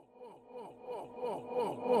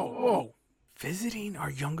Visiting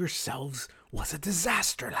our younger selves was a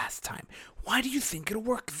disaster last time. Why do you think it'll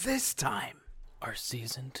work this time? Our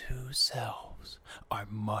season 2 selves are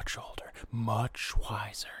much older, much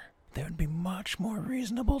wiser. They would be much more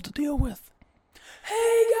reasonable to deal with.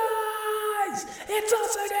 Hey guys! It's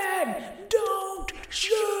us again! Don't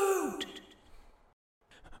shoot!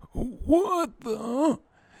 What the?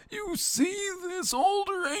 You see this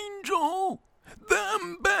older angel?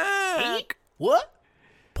 Them back! What?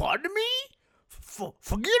 Pardon me?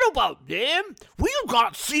 Forget about them. We've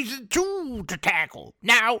got season 2 to tackle.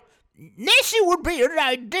 Now, Nessie would be an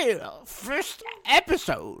ideal first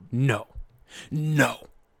episode. No.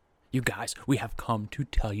 You guys, we have come to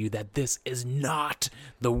tell you that this is not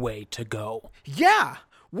the way to go. Yeah,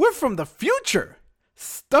 we're from the future.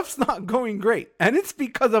 Stuff's not going great, and it's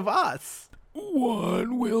because of us.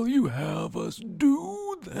 What will you have us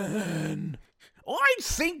do then? I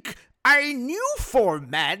think our new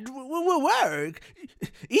format will work.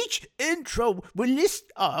 Each intro will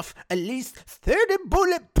list off at least 30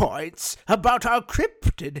 bullet points about our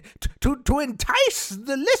cryptid to entice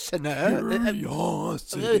the listener.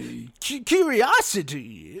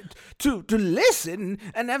 Curiosity. To listen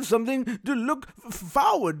and have something to look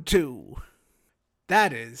forward to.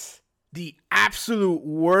 That is the absolute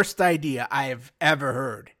worst idea I have ever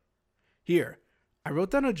heard. Here, I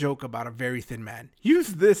wrote down a joke about a very thin man. Use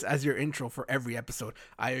this as your intro for every episode.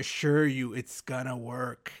 I assure you it's gonna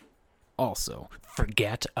work. Also,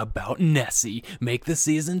 forget about Nessie. Make the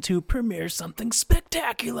season 2 premiere something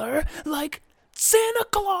spectacular, like Santa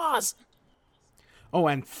Claus. Oh,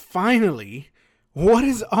 and finally, what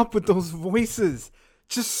is up with those voices?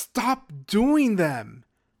 Just stop doing them.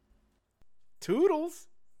 Toodles.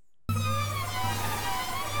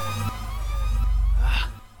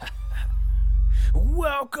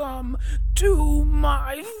 Welcome to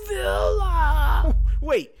my villa.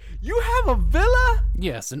 Wait, you have a villa?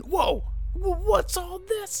 Yes, and whoa, what's all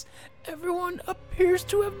this? Everyone appears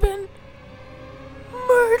to have been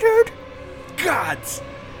murdered. Gods!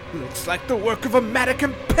 Looks like the work of a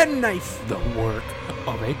mannequin penknife. The work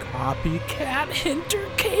of a copycat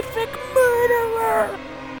intercafic murderer.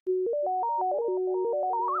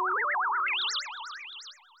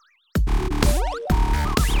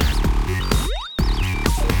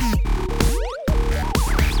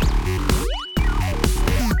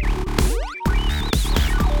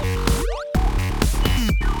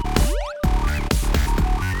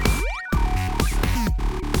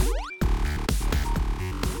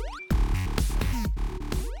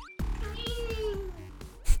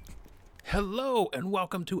 Hello, and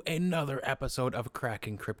welcome to another episode of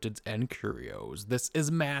Cracking Cryptids and Curios. This is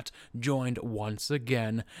Matt, joined once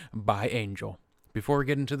again by Angel. Before we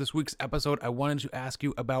get into this week's episode, I wanted to ask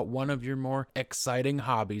you about one of your more exciting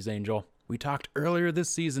hobbies, Angel. We talked earlier this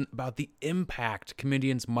season about the impact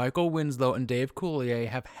comedians Michael Winslow and Dave Coulier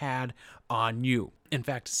have had on you. In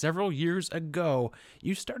fact, several years ago,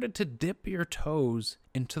 you started to dip your toes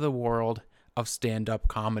into the world of stand-up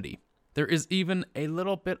comedy. There is even a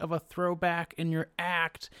little bit of a throwback in your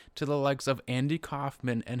act to the likes of Andy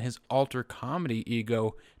Kaufman and his alter comedy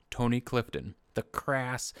ego, Tony Clifton, the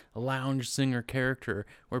crass lounge singer character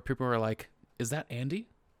where people are like, is that Andy?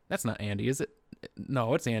 That's not Andy, is it?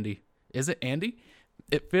 No, it's Andy. Is it Andy?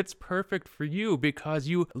 It fits perfect for you because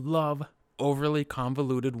you love overly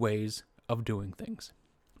convoluted ways of doing things.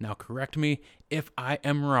 Now, correct me if I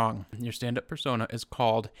am wrong. Your stand-up persona is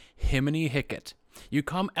called Himiny Hickett. You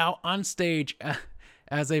come out on stage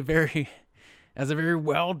as a very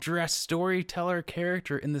well-dressed storyteller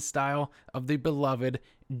character in the style of the beloved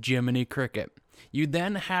Jiminy Cricket. You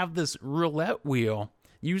then have this roulette wheel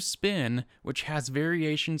you spin, which has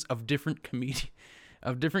variations of different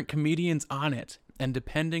comedians on it. And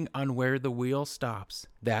depending on where the wheel stops,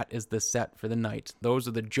 that is the set for the night. Those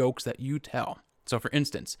are the jokes that you tell. So, for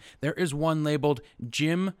instance, there is one labeled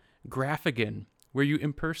Jim Graffigan, where you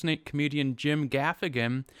impersonate comedian Jim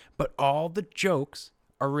Gaffigan, but all the jokes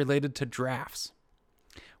are related to drafts.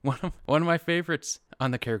 One of my favorites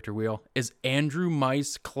on the character wheel is Andrew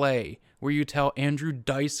Mice Clay, where you tell Andrew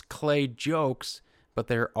Dice Clay jokes, but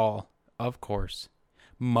they're all, of course,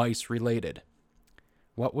 mice related.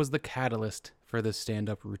 What was the catalyst for this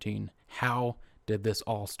stand-up routine? How did this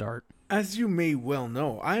all start? As you may well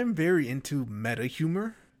know, I am very into meta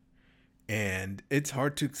humor. And it's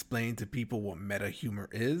hard to explain to people what meta humor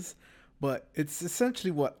is, but it's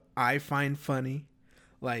essentially what I find funny.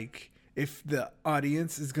 Like, if the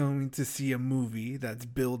audience is going to see a movie that's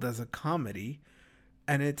billed as a comedy,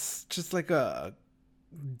 and it's just like a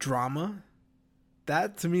drama,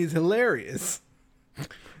 that to me is hilarious.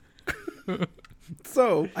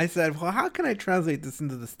 So I said, well, how can I translate this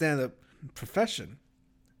into the stand-up profession.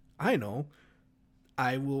 I know.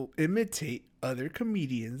 I will imitate other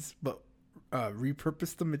comedians, but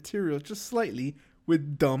repurpose the material just slightly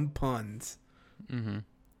with dumb puns. Mm-hmm.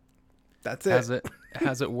 That's it.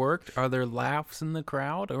 Has it worked? Are there laughs in the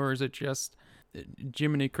crowd, or is it just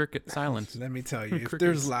Jiminy Cricket silence? Let me tell you, if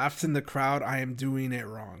there's laughs in the crowd, I am doing it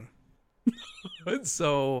wrong.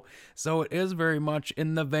 So it is very much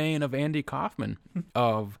in the vein of Andy Kaufman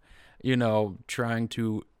of, trying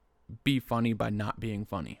to be funny by not being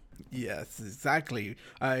funny. Yes, exactly.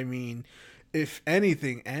 I mean, if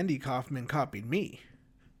anything, Andy Kaufman copied me.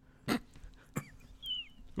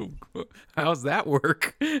 How's that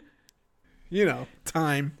work?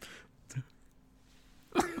 Time.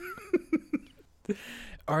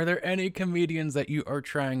 Are there any comedians that you are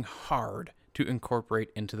trying hard to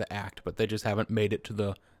incorporate into the act, but they just haven't made it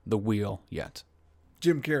to the wheel yet?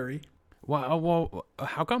 Jim Carrey. Well,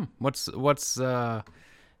 how come? What's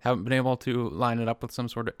haven't been able to line it up with some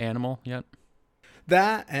sort of animal yet?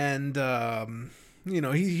 That and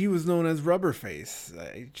he was known as Rubberface.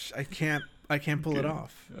 I can't pull it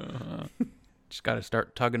off. Just got to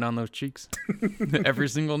start tugging on those cheeks every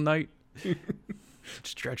single night.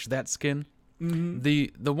 Stretch that skin.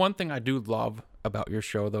 Mm-hmm. The one thing I do love about your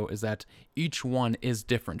show, though, is that each one is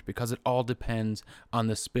different because it all depends on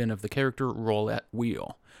the spin of the character roulette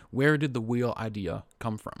wheel. Where did the wheel idea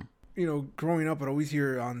come from? Growing up, I'd always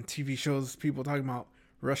hear on TV shows people talking about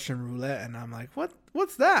Russian roulette, and I'm like,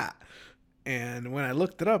 what's that? And when I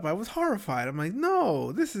looked it up, I was horrified. I'm like,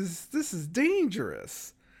 no, this is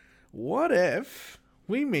dangerous. What if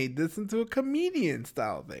we made this into a comedian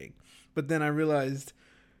style thing? But then I realized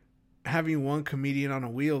having one comedian on a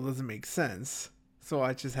wheel doesn't make sense. So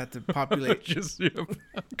I just had to populate.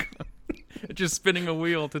 Just spinning a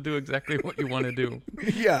wheel to do exactly what you want to do.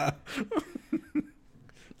 Yeah.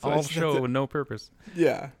 All show with no purpose.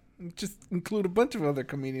 Yeah. Just include a bunch of other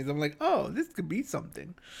comedians. I'm like, oh, this could be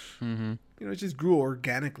something. Mm-hmm. It just grew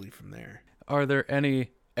organically from there. Are there any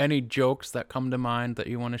jokes that come to mind that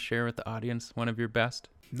you want to share with the audience? One of your best?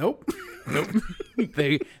 Nope.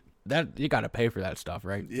 You got to pay for that stuff,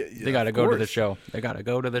 right? Yeah, they got to go to the show. They got to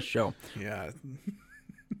go to the show. Yeah.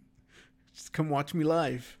 Just come watch me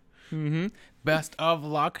live. Mm-hmm. Best of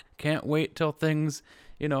luck. Can't wait till things,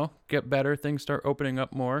 get better. Things start opening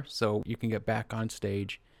up more so you can get back on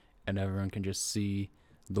stage and everyone can just see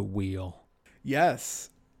the wheel.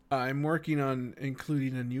 Yes. I'm working on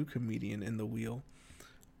including a new comedian in the wheel.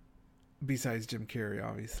 Besides Jim Carrey,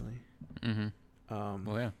 obviously. Mm-hmm.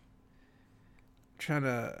 Oh yeah.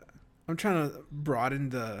 I'm trying to broaden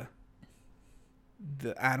the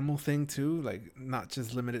animal thing too, like not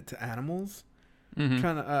just limit it to animals.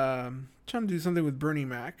 Mm-hmm. Trying to do something with Bernie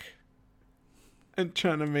Mac, and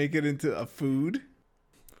trying to make it into a food.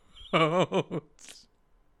 Oh,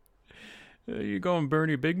 you going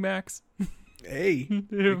Bernie Big Macs? Hey,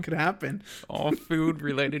 it could happen. All food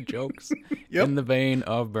related jokes Yep. in the vein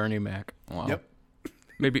of Bernie Mac. Wow. Yep.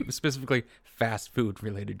 Maybe specifically fast food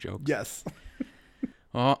related jokes. Yes.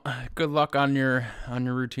 Well, good luck on your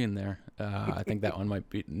routine there. I think that one might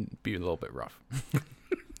be a little bit rough.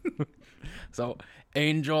 So,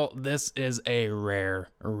 Angel, this is a rare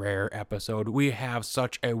episode. We have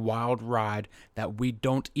such a wild ride that we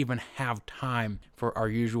don't even have time for our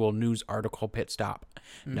usual news article pit stop.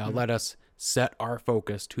 Mm-hmm. Now, let us set our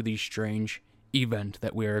focus to the strange event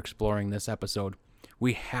that we are exploring this episode.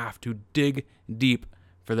 We have to dig deep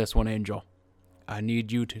for this one, Angel. I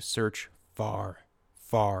need you to search far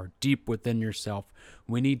deep within yourself.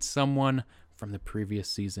 We need someone from the previous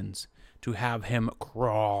seasons to have him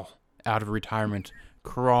crawl out of retirement,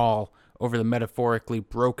 crawl over the metaphorically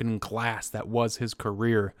broken glass that was his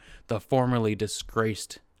career, the formerly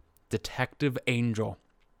disgraced Detective Angel.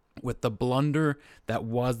 With the blunder that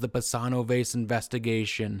was the Bassano Vase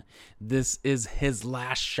investigation, this is his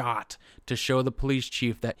last shot to show the police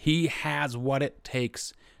chief that he has what it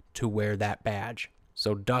takes to wear that badge.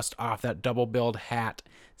 So dust off that double-billed hat,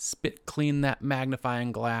 spit clean that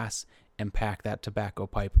magnifying glass, and pack that tobacco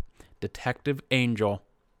pipe. Detective Angel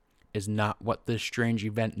is not what this strange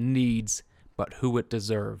event needs, but who it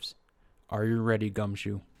deserves. Are you ready,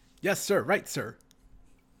 Gumshoe? Yes, sir. Right, sir.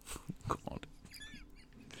 God.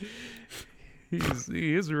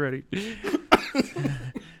 He is ready.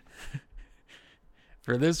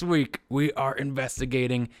 For this week, we are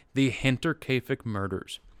investigating the Hinterkaifeck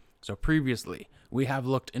murders. So previously, we have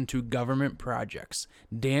looked into government projects,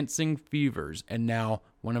 dancing fevers, and now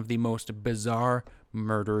one of the most bizarre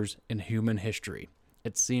murders in human history.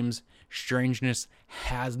 It seems strangeness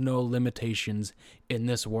has no limitations in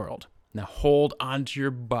this world. Now hold on to your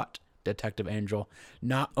butt, Detective Angel.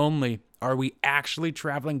 Not only are we actually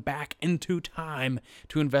traveling back into time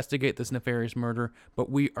to investigate this nefarious murder, but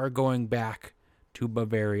we are going back to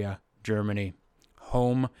Bavaria, Germany,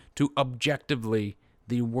 home to objectively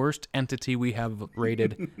the worst entity we have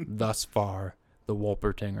rated thus far, the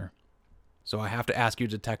Wolpertinger. So I have to ask you,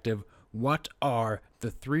 Detective, what are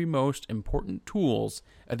the 3 most important tools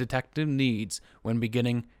a detective needs when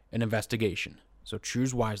beginning an investigation? So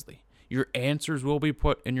choose wisely. Your answers will be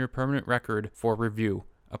put in your permanent record for review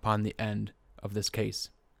upon the end of this case.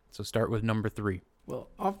 So start with number 3. Well,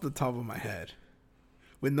 off the top of my head,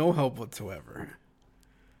 with no help whatsoever,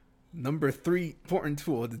 number 3 important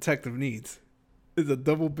tool a detective needs is a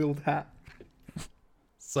double-billed hat.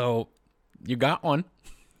 So you got one.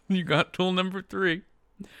 You got tool number 3.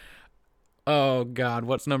 Oh, God.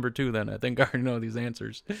 What's number 2 then? I think I already know these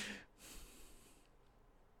answers.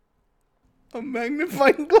 A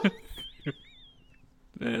magnifying glass.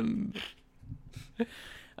 And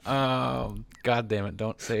God damn it,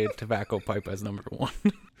 don't say tobacco pipe as number 1.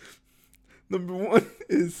 Number 1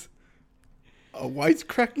 is a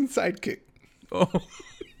wisecracking sidekick. Oh,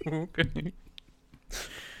 okay.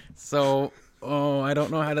 So, I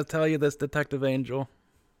don't know how to tell you this, Detective Angel.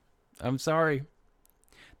 I'm sorry.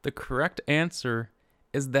 The correct answer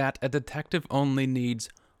is that a detective only needs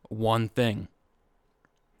one thing.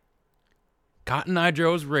 Cotton Eye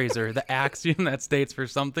Joe's razor, the axiom that states for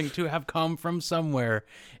something to have come from somewhere,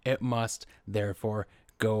 it must therefore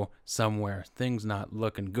go somewhere. Things not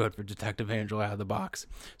looking good for Detective Angel out of the box.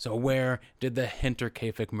 So where did the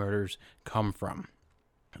Hinterkaifeck murders come from?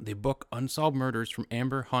 The book Unsolved Murders from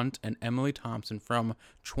Amber Hunt and Emily Thompson from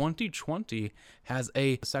 2020 has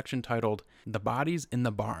a section titled The Bodies in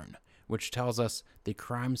the Barn, which tells us the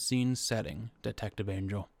crime scene setting, Detective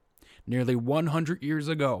Angel. Nearly 100 years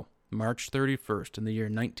ago, March 31st in the year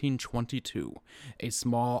 1922, a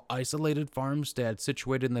small, isolated farmstead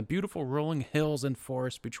situated in the beautiful rolling hills and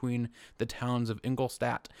forests between the towns of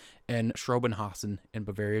Ingolstadt and Schrobenhausen in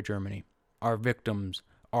Bavaria, Germany. Our victims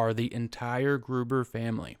are the entire Gruber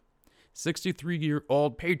family.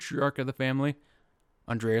 63-year-old patriarch of the family,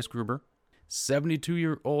 Andreas Gruber.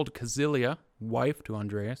 72-year-old Casilia, wife to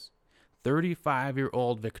Andreas.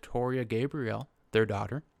 35-year-old Victoria Gabriel, their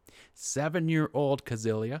daughter. 7-year-old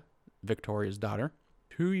Casilia, Victoria's daughter.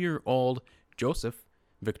 2-year-old Joseph,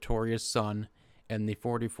 Victoria's son. And the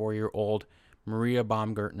 44-year-old Maria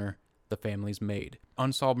Baumgartner, the family's maid.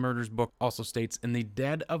 Unsolved Murders book also states, in the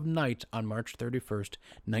dead of night on March 31st,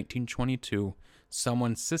 1922,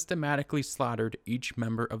 someone systematically slaughtered each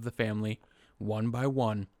member of the family one by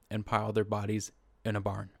one and piled their bodies in a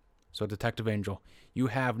barn. So, Detective Angel, you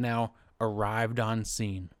have now arrived on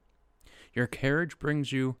scene. Your carriage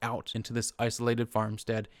brings you out into this isolated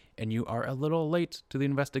farmstead, and you are a little late to the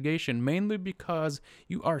investigation, mainly because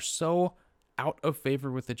you are so out of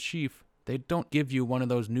favor with the chief. They don't give you one of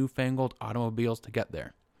those newfangled automobiles to get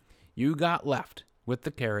there. You got left with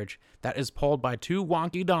the carriage that is pulled by 2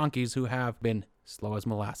 wonky donkeys who have been slow as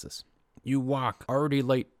molasses. You walk, already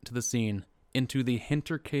late to the scene, into the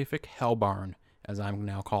Hinterkaifeck Hell Barn, as I'm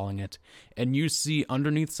now calling it, and you see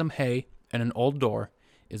underneath some hay and an old door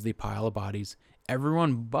is the pile of bodies,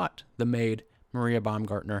 everyone but the maid, Maria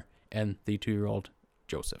Baumgartner, and the 2-year-old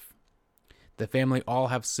Joseph. The family all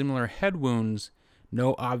have similar head wounds.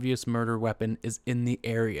 No obvious murder weapon is in the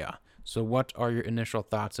area. So what are your initial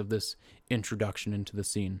thoughts of this introduction into the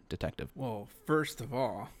scene, Detective? Well, first of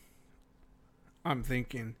all, I'm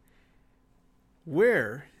thinking,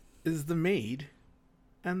 where is the maid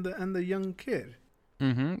and the young kid?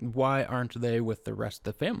 Why aren't they with the rest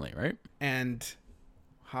of the family, right? And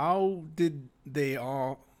how did they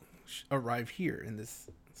all arrive here in this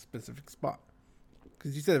specific spot?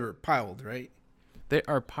 Because you said they were piled, right? They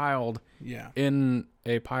are piled in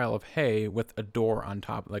a pile of hay with a door on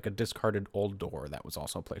top, like a discarded old door that was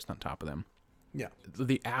also placed on top of them. Yeah.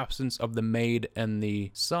 The absence of the maid and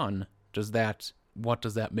the son, what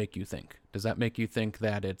does that make you think? Does that make you think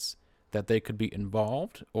that that they could be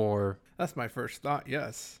involved, or That's my first thought,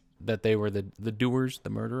 yes. that they were the doers, the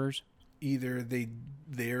murderers? Either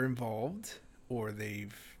they're involved or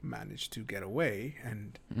they've managed to get away,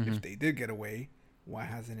 and if they did get away, why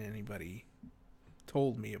hasn't anybody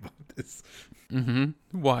told me about this?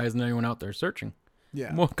 Why isn't anyone out there searching?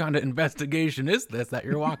 Yeah. What kind of investigation is this that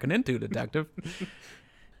you're walking into, Detective?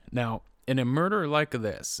 Now, in a murder like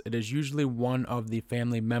this, it is usually one of the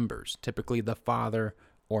family members, typically the father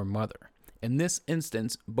or mother. In this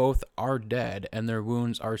instance, both are dead and their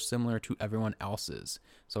wounds are similar to everyone else's.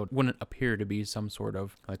 So it wouldn't appear to be some sort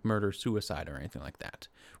of like murder-suicide or anything like that.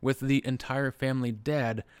 With the entire family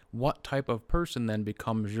dead, what type of person then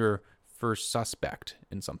becomes your first suspect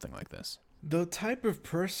in something like this. The type of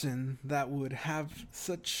person that would have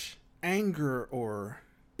such anger or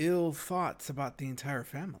ill thoughts about the entire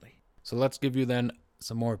family. So let's give you then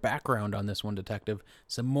some more background on this one, Detective,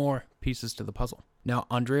 some more pieces to the puzzle. Now,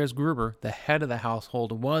 Andreas Gruber, the head of the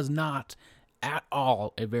household, was not at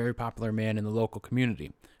all a very popular man in the local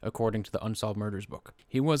community, according to the Unsolved Murders book.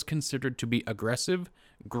 He was considered to be aggressive,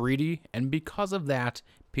 greedy, and because of that,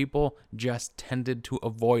 people just tended to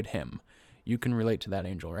avoid him. You can relate to that,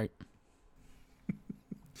 Angel, right?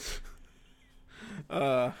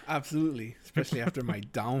 Absolutely, especially after my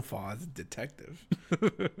downfall as a detective.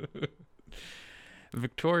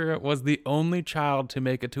 Victoria was the only child to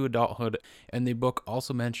make it to adulthood, and the book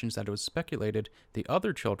also mentions that it was speculated the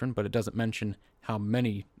other children, but it doesn't mention how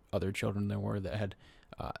many other children there were that had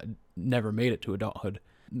never made it to adulthood.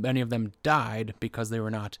 Many of them died because they were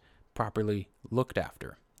not properly looked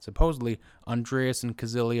after. Supposedly, Andreas and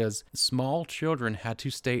Kazilia's small children had to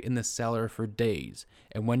stay in the cellar for days,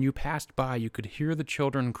 and when you passed by, you could hear the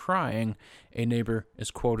children crying, a neighbor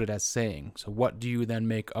is quoted as saying. So what do you then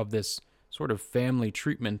make of this sort of family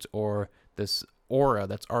treatment or this aura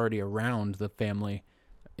that's already around the family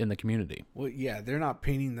in the community? Well, yeah, they're not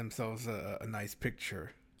painting themselves a nice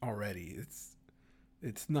picture already.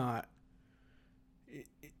 It's not.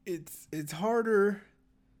 It's harder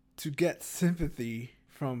to get sympathy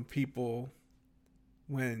from people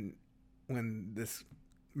when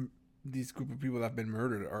these group of people that have been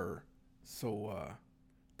murdered are so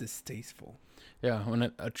distasteful. Yeah, when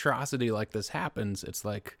an atrocity like this happens, it's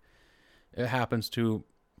like it happens to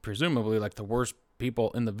presumably like the worst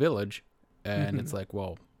people in the village, and it's like,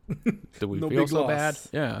 well, do we No feel big so loss. bad?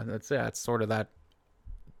 Yeah, it's sort of that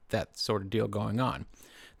sort of deal going on.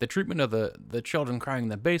 The treatment of the children crying in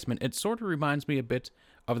the basement, it sort of reminds me a bit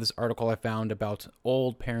of this article I found about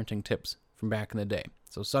old parenting tips from back in the day.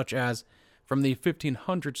 So such as from the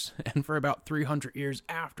 1500s and for about 300 years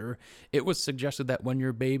after, it was suggested that when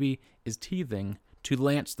your baby is teething, to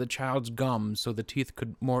lance the child's gums so the teeth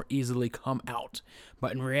could more easily come out.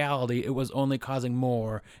 But in reality, it was only causing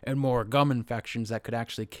more and more gum infections that could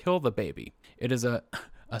actually kill the baby. It is a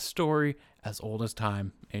story as old as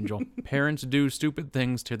time, Angel. Parents do stupid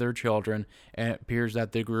things to their children, and it appears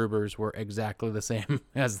that the Grubers were exactly the same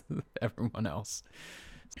as everyone else.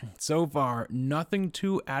 So far, nothing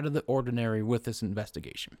too out of the ordinary with this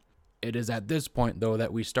investigation. It is at this point, though,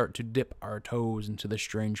 that we start to dip our toes into the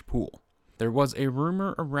strange pool. There was a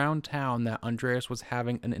rumor around town that Andreas was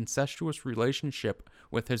having an incestuous relationship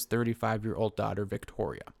with his 35-year-old daughter,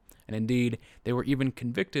 Victoria. And indeed, they were even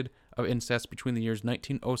convicted of incest between the years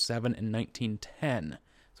 1907 and 1910.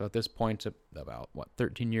 So at this point, about,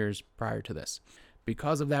 13 years prior to this.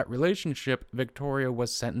 Because of that relationship, Victoria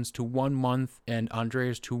was sentenced to 1 month and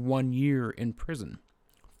Andreas to 1 year in prison.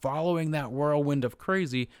 Following that whirlwind of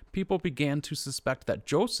crazy, people began to suspect that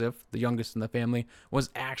Joseph, the youngest in the family, was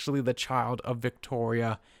actually the child of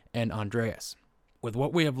Victoria and Andreas. With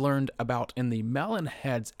what we have learned about in the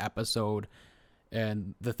Melonheads episode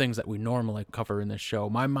and the things that we normally cover in this show,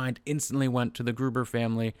 my mind instantly went to the Gruber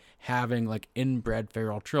family having like inbred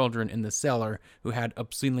feral children in the cellar who had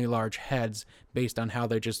obscenely large heads based on how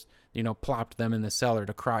they just, plopped them in the cellar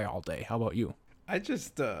to cry all day. How about you? I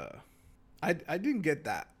just I didn't get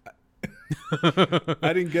that.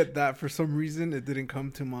 I didn't get that for some reason. It didn't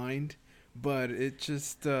come to mind, but it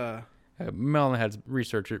just Melonhead's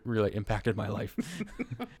research really impacted my life.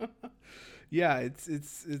 yeah, it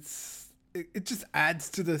just adds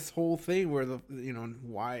to this whole thing where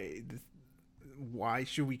why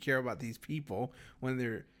should we care about these people when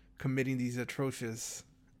they're committing these atrocious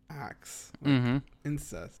acts like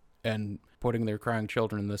incest and putting their crying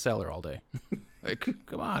children in the cellar all day. Like,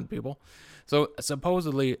 come on, people. So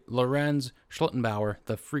supposedly Lorenz Schlittenbauer,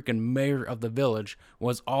 the freaking mayor of the village,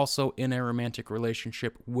 was also in a romantic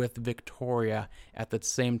relationship with Victoria at the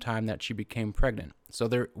same time that she became pregnant. So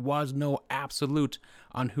there was no absolute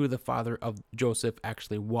on who the father of Joseph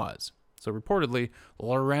actually was. So reportedly,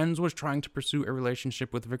 Lorenz was trying to pursue a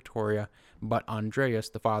relationship with Victoria, but Andreas,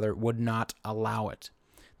 the father, would not allow it.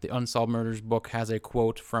 The Unsolved Murders book has a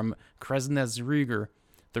quote from Kresnes Rieger,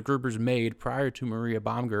 the Gruber's maid prior to Maria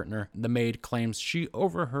Baumgartner. The maid claims she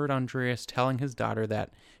overheard Andreas telling his daughter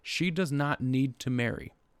that she does not need to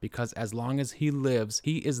marry, because as long as he lives,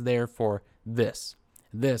 he is there for this.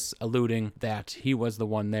 This alluding that he was the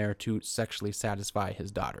one there to sexually satisfy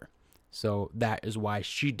his daughter. So that is why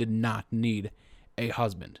she did not need a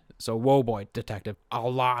husband. So whoa boy, detective, a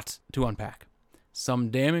lot to unpack. Some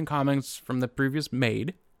damning comments from the previous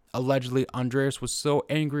maid. Allegedly, Andreas was so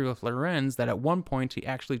angry with Lorenz that at one point he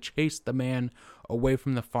actually chased the man away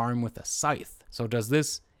from the farm with a scythe. So does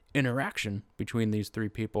this interaction between these three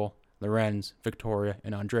people, Lorenz, Victoria,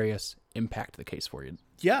 and Andreas, impact the case for you?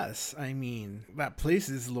 Yes, I mean, that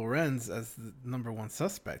places Lorenz as the number one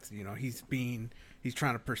suspect. You know, he's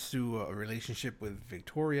trying to pursue a relationship with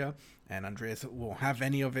Victoria, and Andreas won't have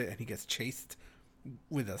any of it, and he gets chased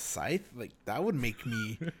with a scythe. Like, that would make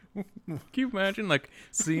me... Can you imagine, like,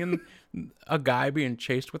 seeing a guy being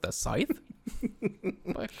chased with a scythe?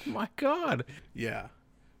 Like, my God. Yeah,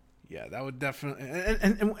 that would definitely...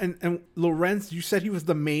 And Lorenz, you said he was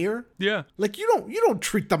the mayor? Yeah. Like, you don't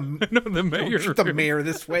treat the The mayor. You don't treat the mayor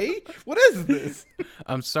this way. What is this?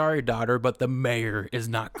 I'm sorry, daughter, but the mayor is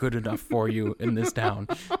not good enough for you in this town.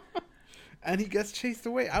 And he gets chased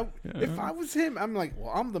away. If I was him, I'm like,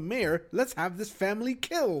 well, I'm the mayor. Let's have this family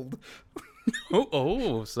killed.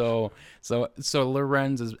 So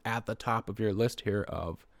Lorenz is at the top of your list here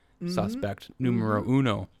of suspect numero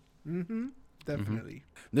uno. Definitely.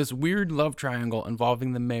 This weird love triangle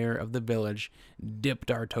involving the mayor of the village dipped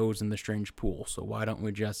our toes in the strange pool. So why don't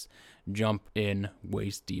we just jump in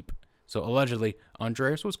waist deep? So allegedly,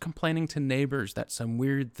 Andreas was complaining to neighbors that some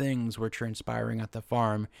weird things were transpiring at the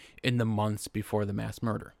farm in the months before the mass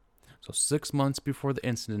murder. So 6 months before the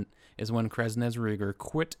incident is when Kresnes Rieger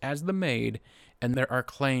quit as the maid, and there are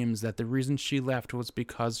claims that the reason she left was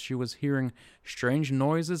because she was hearing strange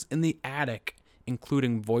noises in the attic,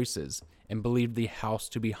 including voices, and believed the house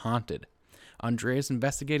to be haunted. Andreas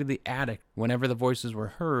investigated the attic whenever the voices were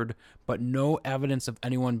heard, but no evidence of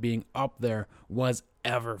anyone being up there was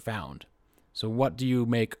ever found. So what do you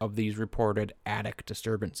make of these reported attic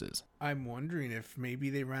disturbances? I'm wondering if maybe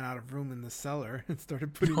they ran out of room in the cellar and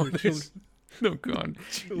started putting their children up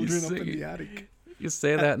in the attic. You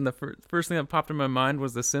say that, and the first thing that popped in my mind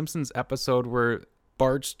was the Simpsons episode where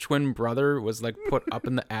Bart's twin brother was like put up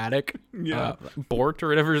in the attic. Yeah. Bort or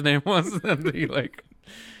whatever his name was, and he like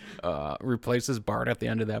replaces Bart at the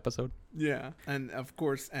end of the episode. Yeah, and of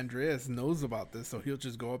course Andreas knows about this, so he'll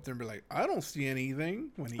just go up there and be like, I don't see anything,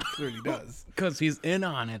 when he clearly does. Because he's in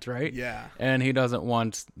on it, right? Yeah. And he doesn't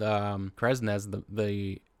want Kresnes,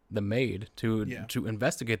 the maid, to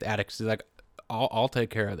investigate the attic. He's like, I'll take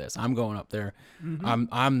care of this. I'm going up there.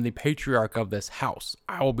 I'm the patriarch of this house.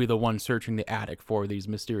 I will be the one searching the attic for these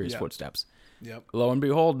mysterious footsteps. Yep. Lo and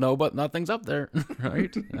behold, no, but nothing's up there,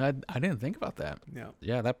 right? I didn't think about that. Yeah.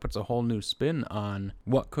 Yeah, that puts a whole new spin on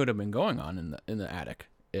what could have been going on in the attic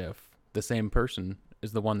if the same person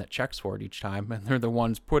is the one that checks for it each time, and they're the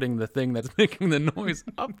ones putting the thing that's making the noise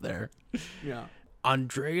up there. Yeah.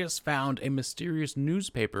 Andreas found a mysterious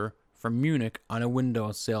newspaper from Munich on a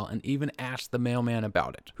windowsill and even asked the mailman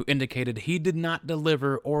about it, who indicated he did not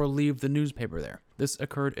deliver or leave the newspaper there. This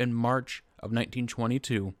occurred in March of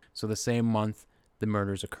 1922, so the same month the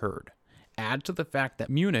murders occurred. Add to the fact that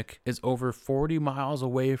Munich is over 40 miles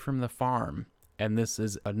away from the farm, and this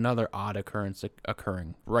is another odd occurrence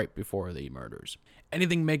occurring right before the murders.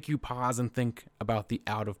 Anything make you pause and think about the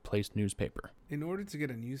out-of-place newspaper? In order to get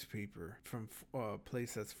a newspaper from a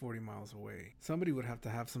place that's 40 miles away, somebody would have to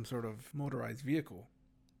have some sort of motorized vehicle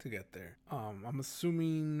to get there. I'm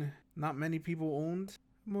assuming not many people owned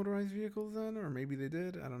motorized vehicles then, or maybe they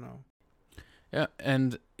did. I don't know. Yeah,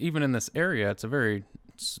 and even in this area, it's a very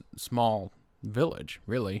small village,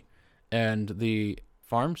 really, and the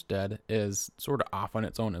farmstead is sort of off on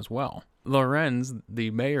its own as well. Lorenz, the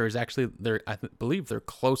mayor, is actually I believe their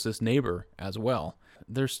closest neighbor as well.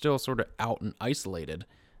 They're still sort of out and isolated,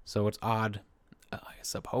 so it's odd, I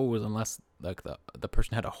suppose, unless like the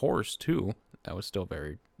person had a horse too. That was still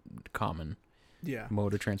very common. Yeah.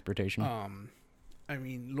 Mode of transportation. I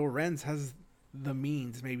mean, Lorenz has the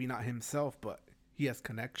means, maybe not himself, but he has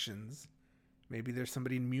connections. Maybe there's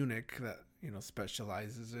somebody in Munich that,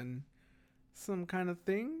 specializes in some kind of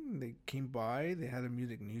thing. They came by, they had a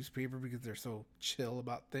Munich newspaper because they're so chill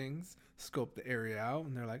about things, scoped the area out,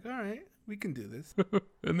 and they're like, all right, we can do this.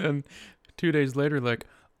 And then 2 days later, like,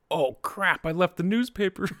 oh crap, I left the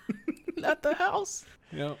newspaper at the house.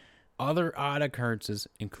 Yep. Other odd occurrences,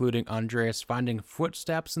 including Andreas finding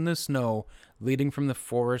footsteps in the snow leading from the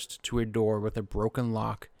forest to a door with a broken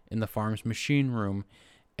lock in the farm's machine room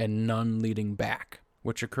and none leading back,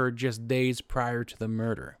 which occurred just days prior to the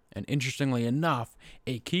murder. And interestingly enough,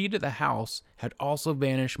 a key to the house had also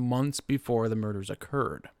vanished months before the murders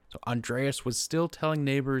occurred. So Andreas was still telling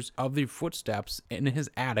neighbors of the footsteps in his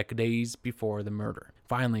attic days before the murder.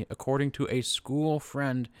 Finally, according to a school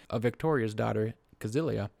friend of Victoria's daughter,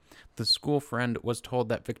 Kazilia, the school friend was told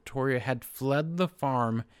that Victoria had fled the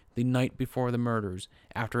farm the night before the murders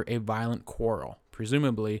after a violent quarrel,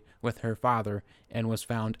 presumably with her father, and was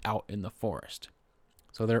found out in the forest.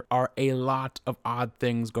 So there are a lot of odd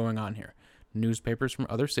things going on here. newspapers from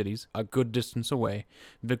other cities, a good distance away,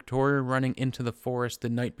 Victoria running into the forest the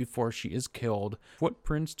night before she is killed,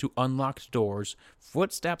 footprints to unlocked doors,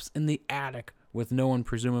 footsteps in the attic with no one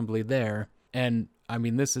presumably there, and I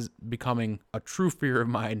mean, this is becoming a true fear of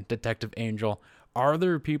mine, Detective Angel. Are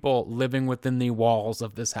there people living within the walls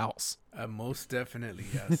of this house? Most definitely,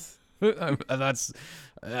 yes. That's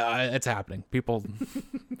it's happening. People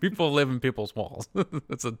live in people's walls.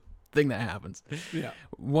 That's a thing that happens. Yeah.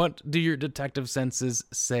 What do your detective senses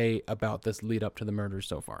say about this lead up to the murders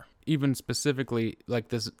so far? Even specifically, like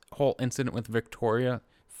this whole incident with Victoria,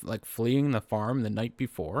 like fleeing the farm the night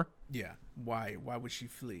before. Yeah. Why would she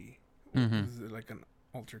flee? Was it like an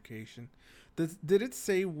altercation? Did it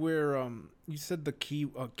say where you said the key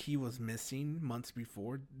was missing months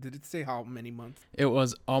before? Did it say how many months? It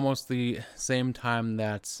was almost the same time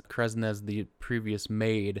that Kresnes, the previous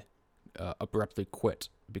maid, abruptly quit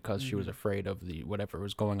because she was afraid of whatever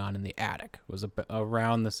was going on in the attic. It was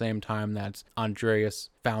around the same time that Andreas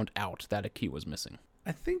found out that a key was missing.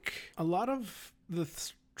 I think a lot of the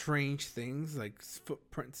strange things, like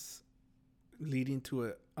footprints leading to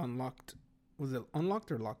a unlocked, was it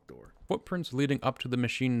unlocked or locked door? Footprints leading up to the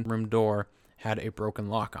machine room door had a broken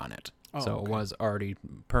lock on it. So okay. It was already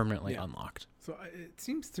permanently unlocked. So it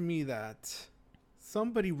seems to me that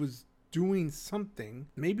somebody was doing something,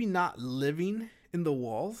 maybe not living in the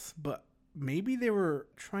walls, but maybe they were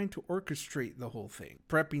trying to orchestrate the whole thing,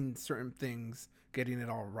 prepping certain things, getting it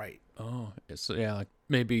all right. Oh, so yeah, like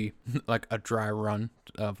maybe like a dry run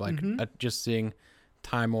of like just seeing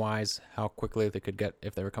time-wise how quickly they could get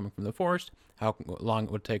if they were coming from the forest, how long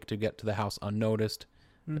it would take to get to the house unnoticed,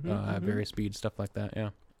 at various speeds, stuff like that. Yeah.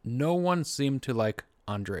 No one seemed to like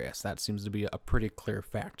Andreas. That seems to be a pretty clear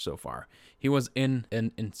fact so far. He was in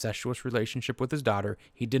an incestuous relationship with his daughter.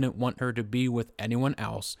 He didn't want her to be with anyone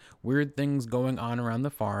else. Weird things going on around the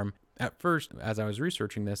farm. At first, as I was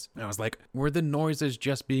researching this, I was like, were the noises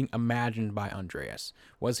just being imagined by Andreas?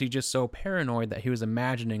 Was he just so paranoid that he was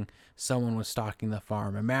imagining someone was stalking the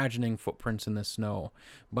farm, imagining footprints in the snow?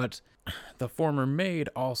 But the former maid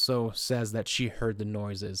also says that she heard the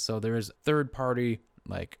noises, so there is third-party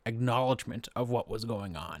like acknowledgement of what was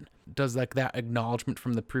going on. Does like that acknowledgement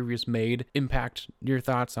from the previous maid impact your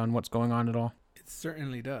thoughts on what's going on at all? It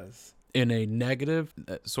certainly does. In a negative,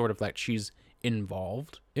 sort of like she's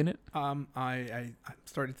involved in it? I'm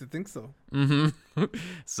starting to think so.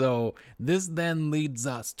 So this then leads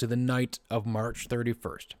us to the night of March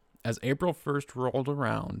 31st. As April 1st rolled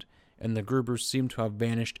around and the Grubers seemed to have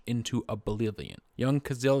vanished into oblivion. Young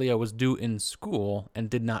Kazilia was due in school and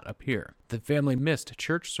did not appear. The family missed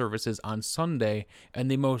church services on Sunday, and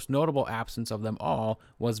the most notable absence of them all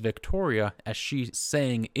was Victoria, as she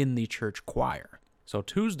sang in the church choir. So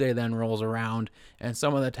Tuesday then rolls around, and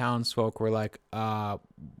some of the townsfolk were like,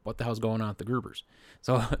 what the hell's going on with the Grubers?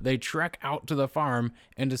 So they trek out to the farm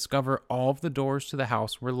and discover all of the doors to the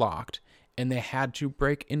house were locked, and they had to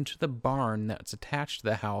break into the barn that's attached to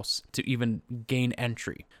the house to even gain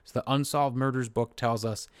entry. So the Unsolved Murders book tells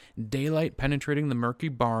us, daylight penetrating the murky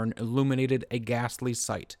barn illuminated a ghastly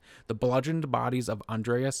sight. The bludgeoned bodies of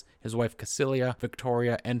Andreas, his wife Kazilia,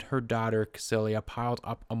 Victoria, and her daughter Kazilia piled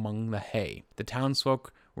up among the hay. The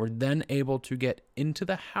townsfolk were then able to get into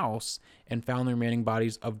the house and found the remaining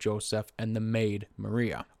bodies of Joseph and the maid,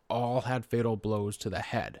 Maria. All had fatal blows to the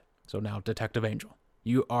head. So now, Detective Angel,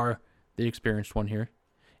 you are the experienced one here.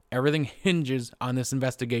 Everything hinges on this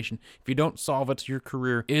investigation. If you don't solve it, your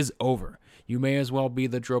career is over. You may as well be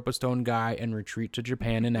the Dropastone guy and retreat to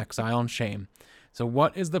Japan in exile and shame. So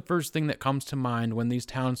what is the first thing that comes to mind when these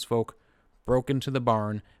townsfolk broke into the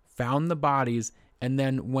barn, found the bodies, and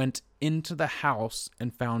then went into the house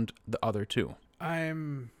and found the other two?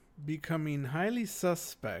 I'm becoming highly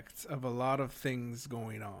suspect of a lot of things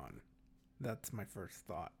going on. That's my first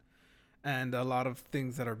thought. And a lot of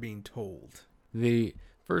things that are being told. The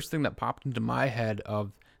first thing that popped into my head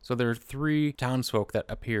so there are 3 townsfolk that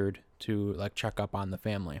appeared to like check up on the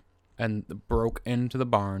family and broke into the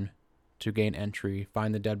barn to gain entry,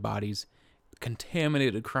 find the dead bodies,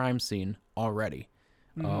 contaminated crime scene already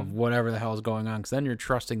of whatever the hell is going on. Because then you're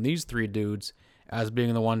trusting these 3 dudes as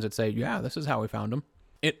being the ones that say, yeah, this is how we found them.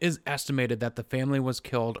 It is estimated that the family was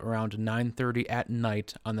killed around 9:30 at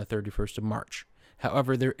night on the 31st of March.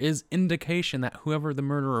 However, there is indication that whoever the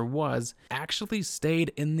murderer was actually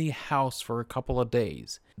stayed in the house for a couple of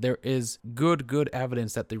days. There is good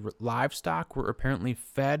evidence that the livestock were apparently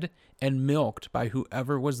fed and milked by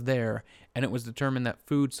whoever was there, and it was determined that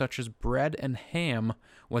food such as bread and ham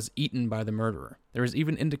was eaten by the murderer. There is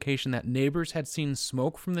even indication that neighbors had seen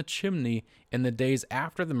smoke from the chimney in the days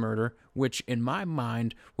after the murder, which in my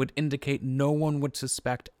mind would indicate no one would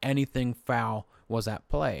suspect anything foul was at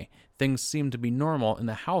play. Things seem to be normal in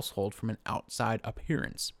the household from an outside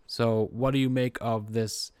appearance. So what do you make of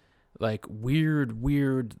this, like, weird,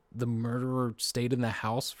 the murderer stayed in the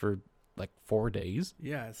house for like 4 days?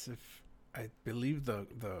 Yes, if I believe the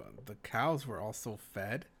cows were also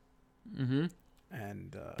fed. Mm-hmm.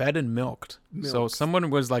 And fed and milked. So someone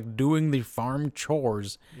was like doing the farm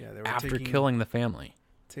chores after killing the family.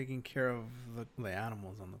 Taking care of the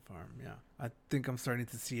animals on the farm, yeah. I think I'm starting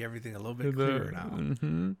to see everything a little bit clearer now.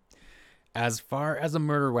 Mm-hmm. As far as a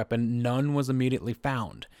murder weapon, none was immediately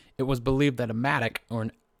found. It was believed that a mattock, or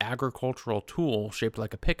an agricultural tool shaped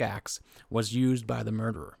like a pickaxe, was used by the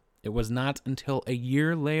murderer. It was not until a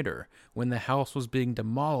year later, when the house was being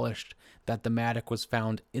demolished, that the mattock was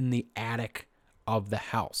found in the attic of the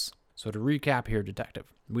house. So to recap here,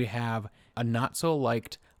 detective, we have a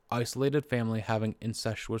not-so-liked isolated family having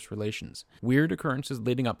incestuous relations, weird occurrences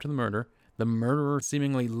leading up to the murder, the murderer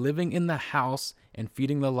seemingly living in the house and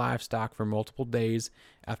feeding the livestock for multiple days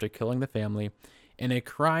after killing the family, and a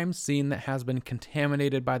crime scene that has been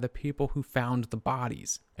contaminated by the people who found the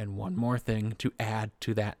bodies. And one more thing to add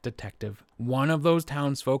to that, detective. One of those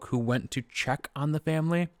townsfolk who went to check on the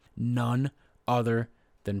family, none other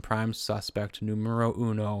than prime suspect numero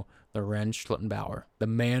uno, Lorenz Schlittenbauer, the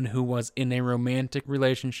man who was in a romantic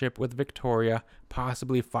relationship with Victoria,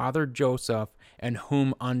 possibly Father Joseph, and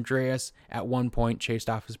whom Andreas at one point chased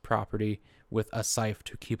off his property with a scythe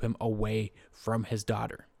to keep him away from his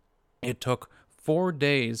daughter. It took 4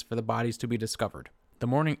 days for the bodies to be discovered. The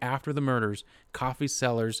morning after the murders, coffee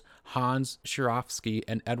sellers Hans Schirofsky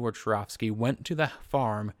and Edward Schirofsky went to the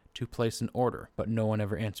farm to place an order, but no one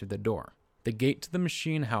ever answered the door. The gate to the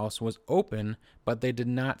machine house was open, but they did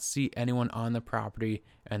not see anyone on the property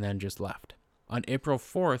and then just left. On April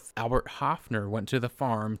 4th, Albert Hoffner went to the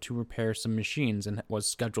farm to repair some machines and was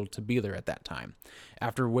scheduled to be there at that time.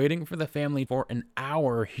 After waiting for the family for an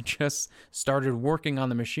hour, he just started working on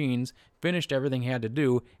the machines, finished everything he had to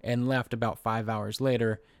do, and left about 5 hours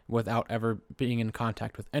later without ever being in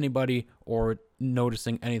contact with anybody or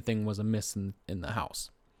noticing anything was amiss in the house.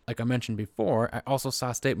 Like I mentioned before, I also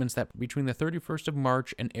saw statements that between the 31st of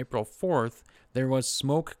March and April 4th, there was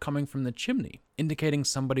smoke coming from the chimney, indicating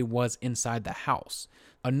somebody was inside the house.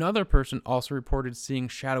 Another person also reported seeing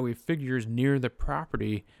shadowy figures near the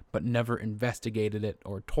property, but never investigated it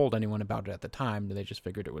or told anyone about it at the time. They just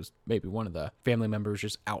figured it was maybe one of the family members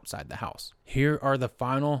just outside the house. Here are the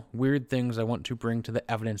final weird things I want to bring to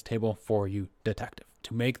the evidence table for you, detective.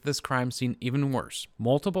 To make this crime scene even worse,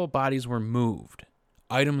 multiple bodies were moved.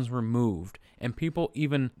 Items were moved, and people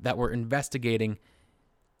even that were investigating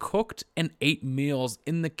cooked and ate meals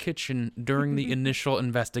in the kitchen during the initial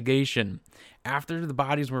investigation. After the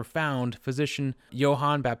bodies were found, physician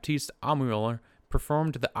Johann Baptist Aumüller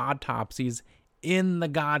performed the autopsies in the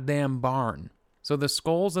goddamn barn. So the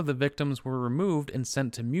skulls of the victims were removed and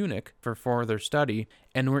sent to Munich for further study,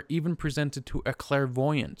 and were even presented to a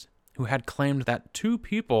clairvoyant who had claimed that 2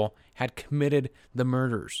 people had committed the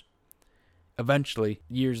murders. Eventually,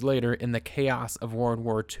 years later, in the chaos of World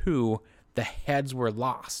War II, the heads were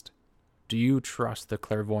lost. Do you trust the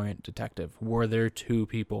clairvoyant detective? Were there 2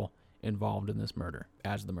 people involved in this murder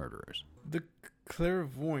as the murderers? The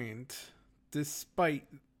clairvoyant, despite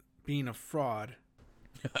being a fraud,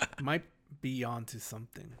 might be onto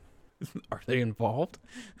something. Are they involved?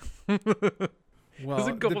 Well, does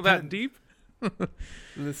it go that deep?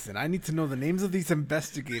 Listen, I need to know the names of these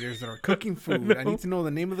investigators that are cooking food. I need to know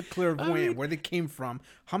the name of the clairvoyant, where they came from,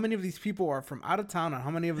 how many of these people are from out of town, and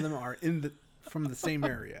how many of them are from the same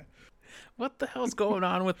area. What the hell's going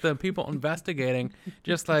on with the people investigating?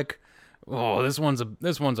 Just like, oh, this one's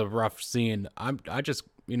a rough scene. I just,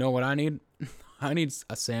 you know what I need? I need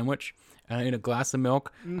a sandwich. I need a glass of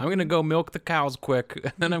milk. I'm going to go milk the cows quick,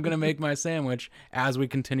 and then I'm going to make my sandwich as we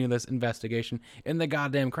continue this investigation in the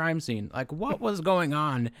goddamn crime scene. Like, what was going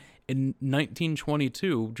on in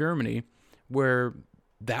 1922 Germany where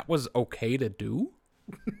that was okay to do?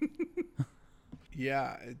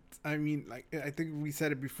 Yeah, I think we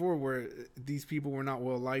said it before, where these people were not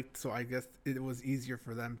well liked, so I guess it was easier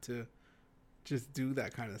for them to just do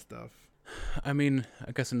that kind of stuff. I mean,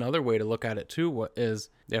 I guess another way to look at it too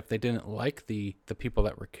is if they didn't like the people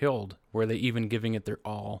that were killed, were they even giving it their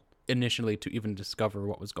all? initially to even discover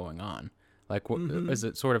what was going on. Like, what is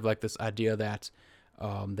it sort of like this idea that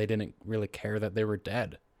they didn't really care that they were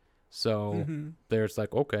dead? So there's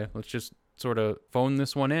like, okay, let's just sort of phone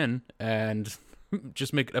this one in and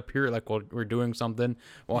just make it appear like we're doing something.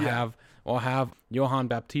 We'll have Johann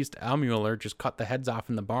Baptist Almuller just cut the heads off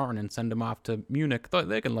in the barn and send them off to Munich.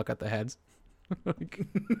 They can look at the heads.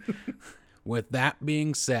 With that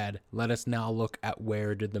being said, let us now look at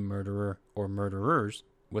where did the murderer or murderers,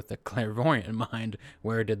 with the clairvoyant in mind,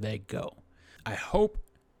 where did they go? I hope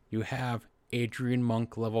you have Adrian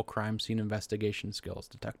Monk level crime scene investigation skills,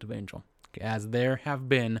 Detective Angel, as there have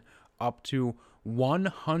been up to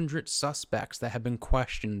 100 suspects that have been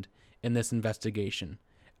questioned in this investigation.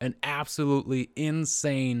 An absolutely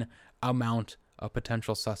insane amount of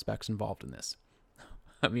potential suspects involved in this.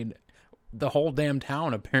 I mean, the whole damn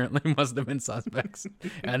town apparently must have been suspects,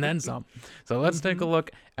 and then some. So let's take a look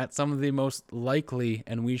at some of the most likely,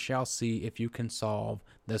 and we shall see if you can solve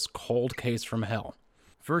this cold case from hell.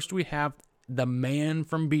 First, we have the man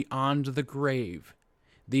from beyond the grave,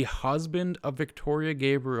 the husband of Victoria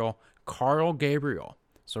Gabriel, Carl Gabriel.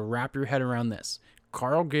 So wrap your head around this.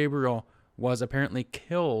 Carl Gabriel was apparently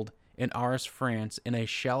killed in Arras, France in a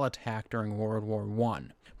shell attack during World War I,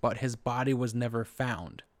 but his body was never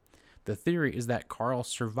found. The theory is that Carl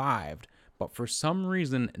survived, but for some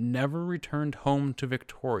reason never returned home to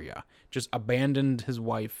Victoria, just abandoned his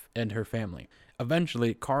wife and her family.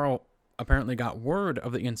 Eventually, Carl apparently got word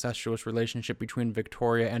of the incestuous relationship between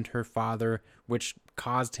Victoria and her father, which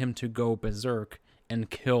caused him to go berserk and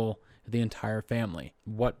kill the entire family.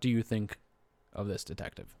 What do you think of this,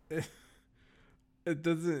 detective? It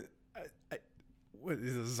doesn't... What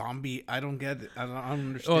is a zombie? I don't get it. I don't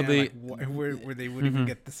understand where they would even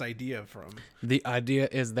get this idea from. The idea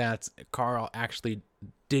is that Carl actually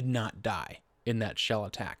did not die in that shell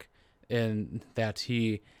attack, and that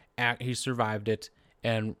he survived it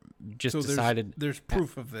and just decided. There's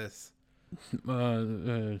proof of this.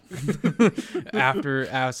 After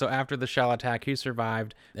the shell attack, he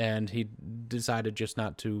survived, and he decided just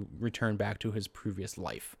not to return back to his previous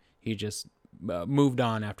life. He just moved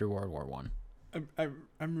on after World War I.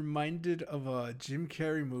 I'm reminded of a Jim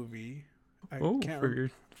Carrey movie. For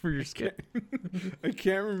your skit. I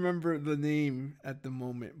can't remember the name at the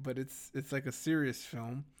moment, but it's like a serious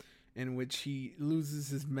film in which he loses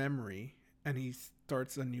his memory and he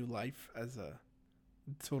starts a new life as a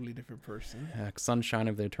totally different person. Sunshine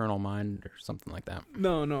of the Eternal Mind or something like that.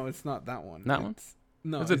 No, it's not that one. No,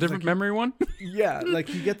 it's a different memory one. Yeah, like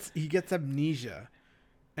he gets amnesia.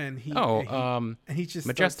 And he just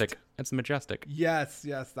Majestic. It's Majestic. Yes,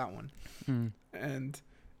 that one. And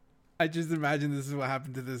I just imagine this is what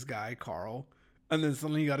happened to this guy, Carl. And then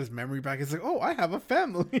suddenly he got his memory back. It's like, oh, I have a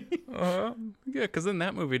family. Yeah, because in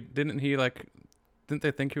that movie, didn't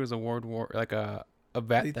they think he was a a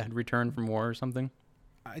vet that had returned from war or something?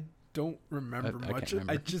 I don't remember much.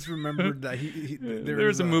 I just remembered that there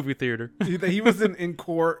was a movie theater. That he was in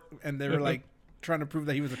court, and they were like trying to prove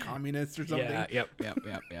that he was a communist or something. Yeah, yep.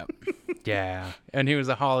 Yeah, and he was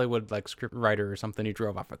a Hollywood script writer or something. He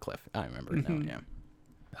drove off a cliff. I remember now. Yeah.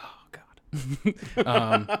 Oh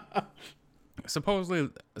God. Supposedly,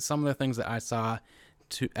 some of the things that I saw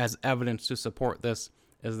as evidence to support this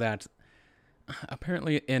is that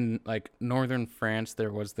apparently in northern France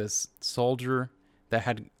there was this soldier that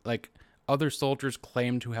had other soldiers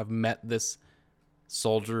claimed to have met this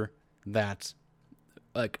soldier that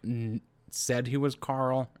said he was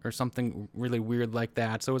Carl or something really weird like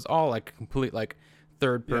that. So it was all complete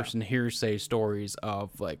third person hearsay stories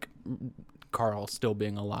of Carl still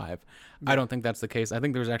being alive. Yeah. I don't think that's the case. I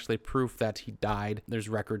think there's actually proof that he died. There's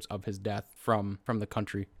records of his death from the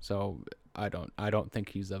country. So I don't think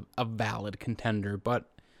he's a valid contender, but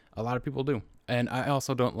a lot of people do. And I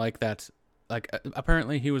also don't like that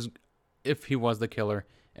apparently if he was the killer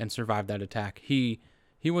and survived that attack, he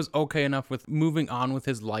was okay enough with moving on with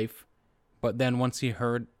his life. But then once he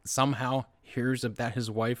hears that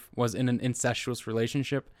his wife was in an incestuous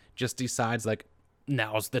relationship, just decides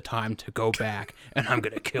now's the time to go back and I'm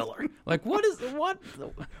going to kill her. What?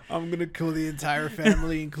 I'm going to kill the entire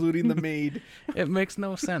family, including the maid. It makes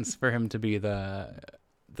no sense for him to be the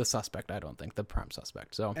suspect, I don't think, the prime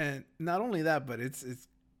suspect. So, and not only that, but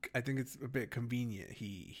I think it's a bit convenient.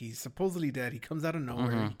 He's supposedly dead. He comes out of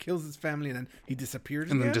nowhere. He kills his family, and then he disappears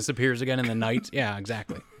again. And then disappears again in the night. Yeah,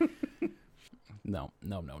 exactly. No.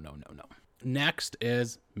 Next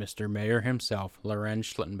is Mr. Mayor himself,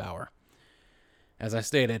 Lorenz Schlittenbauer. As I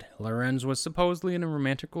stated, Lorenz was supposedly in a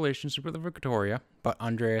romantic relationship with Victoria, but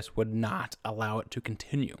Andreas would not allow it to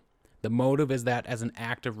continue. The motive is that as an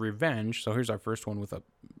act of revenge. So here's our first one with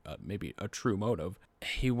maybe a true motive.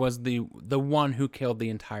 He was the one who killed the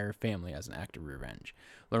entire family as an act of revenge.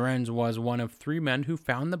 Lorenz was one of 3 men who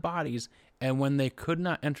found the bodies, and when they could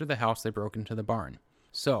not enter the house, they broke into the barn.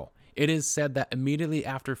 So it is said that immediately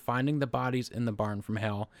after finding the bodies in the barn from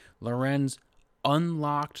hell, Lorenz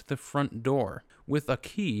unlocked the front door with a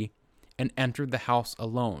key and entered the house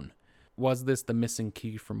alone. Was this the missing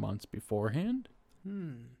key from months beforehand?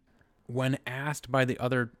 When asked by the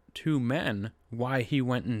other 2 men why he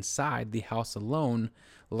went inside the house alone,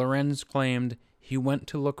 Lorenz claimed he went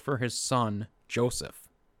to look for his son, Joseph.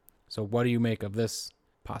 So what do you make of this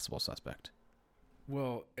possible suspect?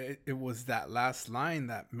 Well, it was that last line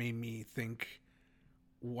that made me think,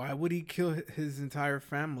 why would he kill his entire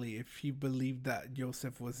family if he believed that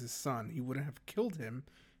Joseph was his son? He wouldn't have killed him.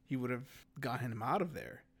 He would have gotten him out of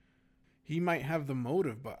there. He might have the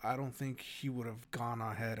motive, but I don't think he would have gone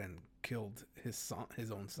ahead and killed his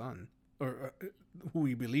own son, or who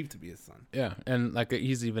he believed to be his son. Yeah, and like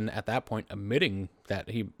he's even at that point admitting that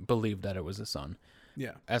he believed that it was his son.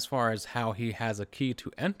 Yeah. As far as how he has a key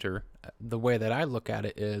to enter, the way that I look at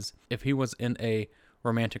it is if he was in a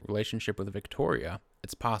romantic relationship with Victoria,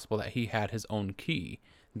 it's possible that he had his own key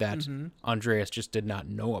that Andreas just did not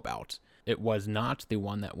know about. It was not the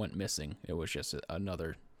one that went missing. It was just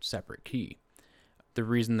another separate key. The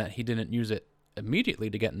reason that he didn't use it immediately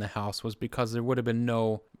to get in the house was because there would have been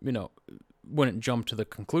no, wouldn't jump to the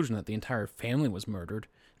conclusion that the entire family was murdered.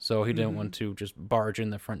 So he didn't want to just barge in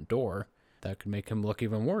the front door. That could make him look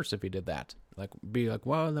even worse if he did that. Like, be like,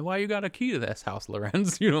 well, then why you got a key to this house,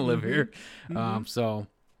 Lorenz? You don't live here.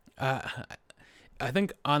 I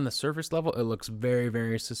think on the surface level, it looks very,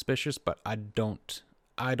 very suspicious, but I don't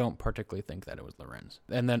particularly think that it was Lorenz.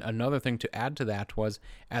 And then another thing to add to that was,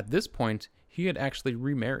 at this point, he had actually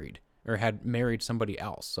remarried, or had married somebody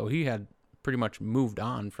else. So he had pretty much moved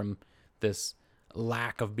on from this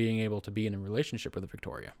lack of being able to be in a relationship with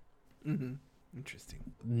Victoria.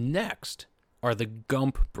 Interesting. Next are the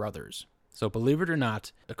Gump brothers. So believe it or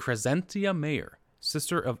not, Crescentia Mayer,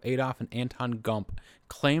 sister of Adolf and Anton Gump,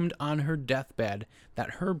 claimed on her deathbed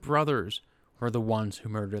that her brothers were the ones who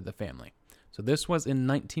murdered the family. So this was in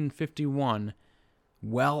 1951,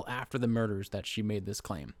 well after the murders that she made this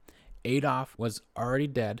claim. Adolf was already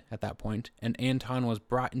dead at that point, and Anton was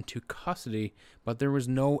brought into custody, but there was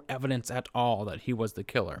no evidence at all that he was the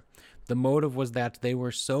killer. The motive was that they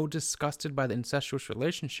were so disgusted by the incestuous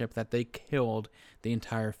relationship that they killed the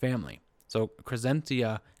entire family. So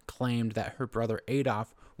Crescentia claimed that her brother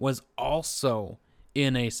Adolf was also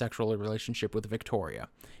in a sexual relationship with Victoria.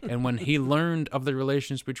 And when he learned of the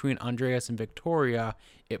relations between Andreas and Victoria,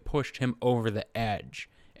 it pushed him over the edge.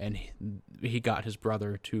 And he got his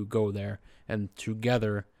brother to go there. And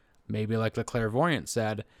together, maybe like the clairvoyant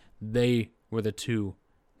said, they were the 2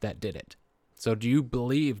 that did it. So do you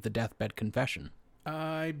believe the deathbed confession?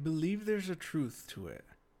 I believe there's a truth to it.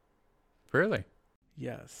 Really?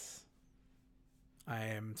 Yes. I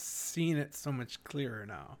am seeing it so much clearer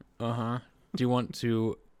now. Uh-huh. Do you want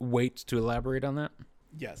to wait to elaborate on that?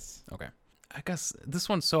 Yes. Okay. I guess this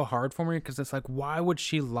one's so hard for me because it's like, why would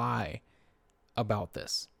she lie about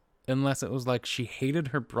this? Unless it was like she hated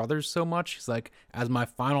her brothers so much. She's like, as my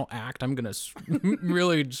final act, I'm going to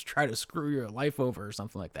really just try to screw your life over or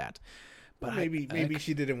something like that. But well, maybe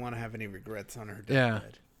she didn't want to have any regrets on her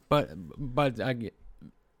deathbed. Yeah. But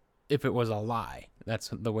if it was a lie, that's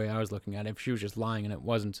the way I was looking at it. If she was just lying and it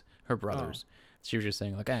wasn't her brothers, she was just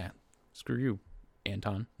saying like, screw you,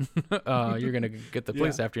 Anton. You're going to get the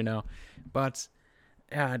place after you now. But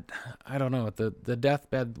I don't know. The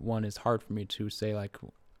deathbed one is hard for me to say, like,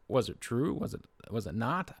 was it true? Was it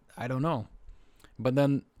not? I don't know. But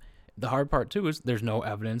then the hard part too is there's no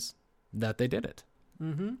evidence that they did it.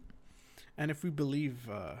 Mm-hmm. And if we believe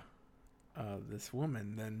this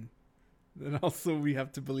woman, then also we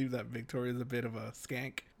have to believe that Victoria's a bit of a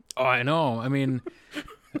skank. Oh, I know. I mean,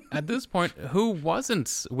 at this point, who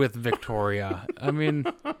wasn't with Victoria? I mean,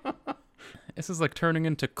 this is like turning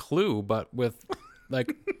into Clue, but with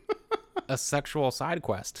like a sexual side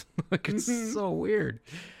quest. Like, it's so weird.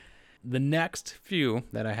 The next few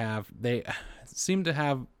that I have, they seem to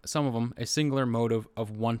have, some of them, a singular motive of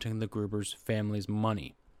wanting the Gruber's family's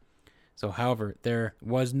money. So, however, there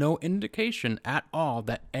was no indication at all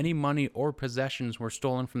that any money or possessions were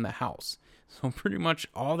stolen from the house. So pretty much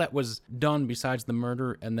all that was done besides the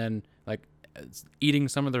murder and then like eating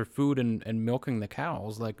some of their food and milking the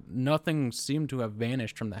cows, like nothing seemed to have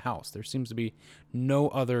vanished from the house. There seems to be no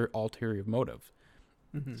other ulterior motive.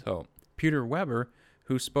 Mm-hmm. So Peter Weber,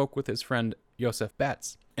 who spoke with his friend Josef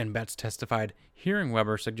Betz And Betts testified hearing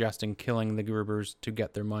Weber suggesting killing the Grubers to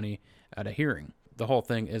get their money at a hearing. The whole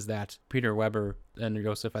thing is that Peter Weber and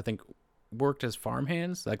Joseph, I think, worked as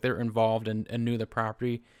farmhands. Like, they're involved and knew the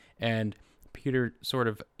property. And Peter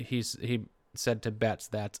he said to Betts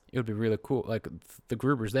that it would be really cool. Like, the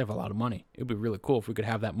Grubers, they have a lot of money. It would be really cool if we could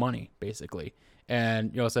have that money, basically.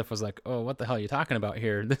 And Joseph was like, oh, what the hell are you talking about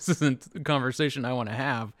here? This isn't the conversation I want to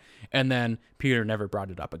have. And then Peter never brought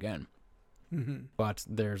it up again. Mm-hmm. But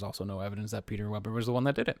there's also no evidence that Peter Weber was the one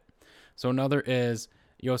that did it. So another is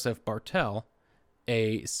Joseph Bartel,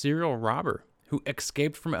 a serial robber who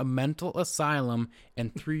escaped from a mental asylum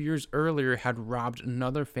and 3 years earlier had robbed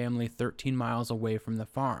another family 13 miles away from the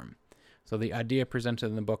farm. So the idea presented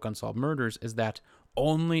in the book Unsolved Murders is that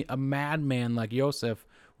only a madman like Joseph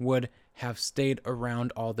would have stayed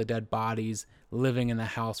around all the dead bodies, living in the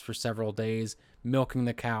house for several days, milking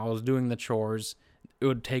the cows, doing the chores. It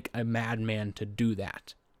would take a madman to do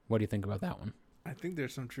that. What do you think about that one? I think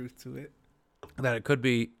there's some truth to it. That it could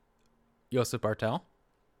be Joseph Bartel?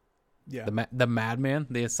 Yeah. The madman?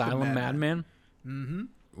 The asylum madman? Mm-hmm.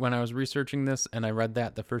 When I was researching this and I read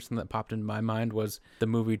that, the first thing that popped into my mind was the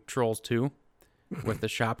movie Trolls 2 with the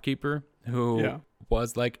shopkeeper who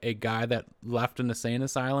was like a guy that left an insane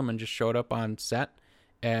asylum and just showed up on set.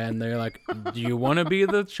 And they're like, do you want to be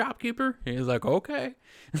the shopkeeper? He's like, okay.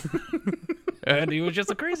 And he was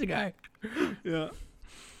just a crazy guy. Yeah.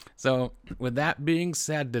 So with that being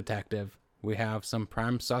said, detective, we have some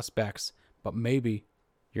prime suspects, but maybe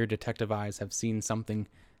your detective eyes have seen something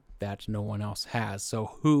that no one else has.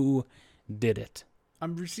 So who did it?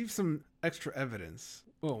 I've received some extra evidence.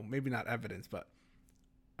 Well, maybe not evidence, but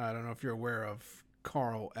I don't know if you're aware of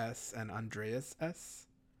Carl S. and Andreas S.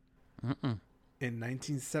 Mm-mm. In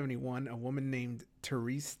 1971, a woman named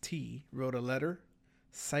Therese T. wrote a letter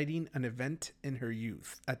citing an event in her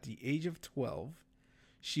youth. At the age of 12,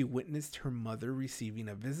 she witnessed her mother receiving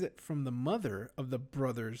a visit from the mother of the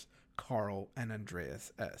brothers Carl and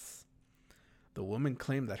Andreas S. The woman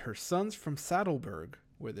claimed that her sons from Saddleburg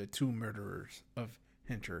were the two murderers of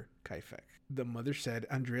Hinter Kaifek. The mother said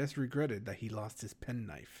Andreas regretted that he lost his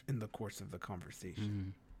penknife in the course of the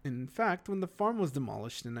conversation. In fact, when the farm was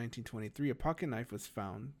demolished in 1923, a pocket knife was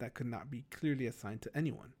found that could not be clearly assigned to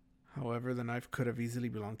anyone. However, the knife could have easily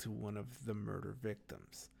belonged to one of the murder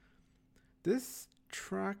victims. This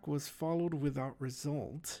track was followed without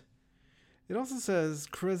result. It also says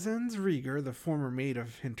Crescens Rieger, the former maid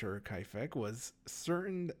of Hinter Kaifek, was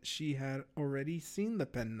certain that she had already seen the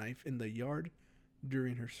penknife in the yard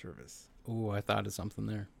during her service. Ooh, I thought of something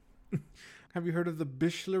there. Have you heard of the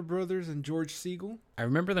Bischler brothers and George Siegel? I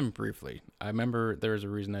remember them briefly. I remember there was a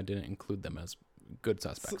reason I didn't include them as good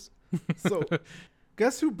suspects. So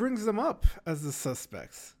guess who brings them up as the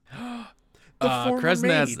suspects? The former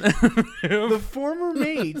Crescens. maid. The former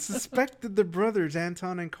maid suspected the brothers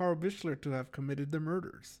Anton and Carl Bischler to have committed the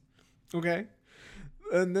murders. Okay?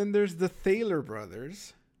 And then there's the Thaler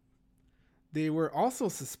brothers. They were also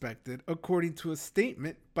suspected, according to a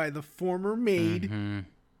statement by the former maid,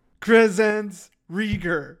 Crescens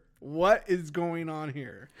Rieger. What is going on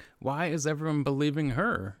here? Why is everyone believing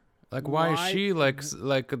her? Like, why is she like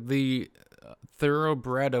the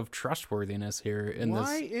thoroughbred of trustworthiness here in this?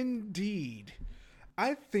 Why indeed?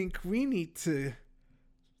 I think we need to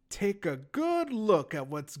take a good look at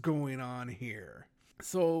what's going on here.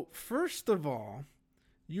 So, first of all,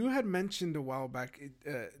 you had mentioned a while back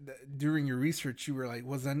during your research, you were like,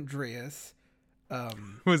 was Andreas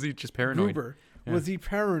Was he just paranoid? Gruber, was he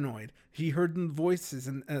paranoid? He heard the voices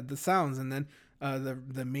and the sounds, and then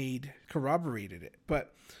the maid corroborated it.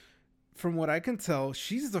 But from what I can tell,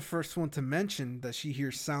 she's the first one to mention that she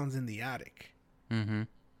hears sounds in the attic. Mm-hmm.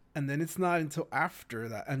 And then it's not until after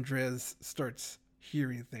that Andreas starts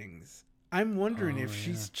hearing things. I'm wondering if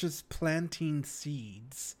she's just planting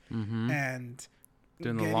seeds and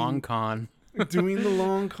doing the long con. Doing the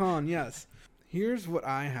long con, yes. Here's what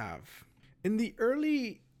I have. In the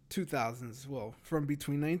early 2000s, well, from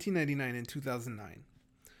between 1999 and 2009,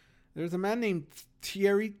 there's a man named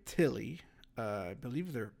Thierry Tilly. I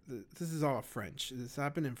believe this is all French. This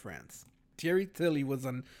happened in France. Thierry Tilly was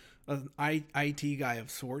an IT guy of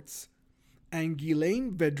sorts, and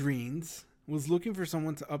Ghislaine Vedrines was looking for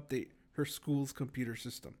someone to update her school's computer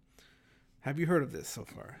system. Have you heard of this so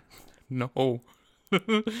far? No.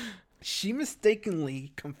 She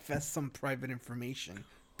mistakenly confessed some private information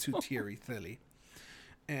to Thierry Tilly,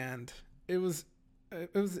 and it was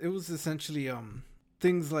essentially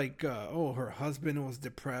things like her husband was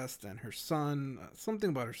depressed and her son, something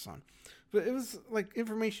about her son, but it was like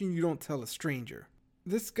information you don't tell a stranger.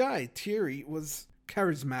 This guy Thierry was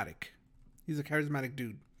charismatic. He's a charismatic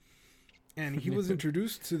dude, and he was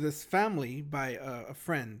introduced to this family by a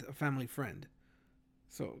family friend.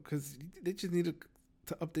 So, because they just needed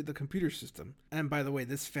to update the computer system. And by the way,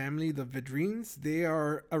 this family, the Vidrines, they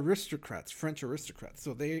are aristocrats, French aristocrats.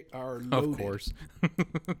 So they are loaded. Of course.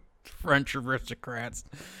 French aristocrats.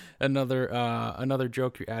 Another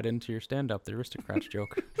joke you add into your stand-up, the aristocrats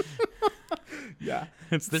joke. Yeah.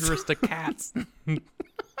 It's the aristocrats.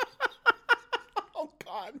 Oh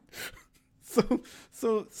God.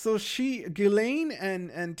 So she, Ghislaine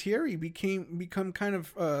and Thierry become kind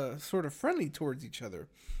of sort of friendly towards each other,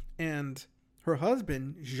 and her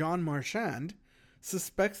husband Jean Marchand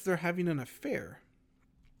suspects they're having an affair.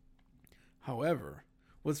 However,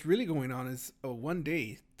 what's really going on is one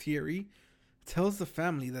day Thierry tells the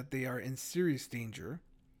family that they are in serious danger,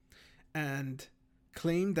 and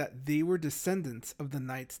claim that they were descendants of the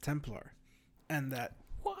Knights Templar, and that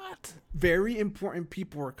What? very important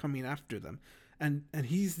people are coming after them, and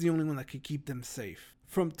he's the only one that could keep them safe.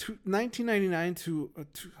 From 1999 to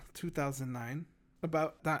 2009,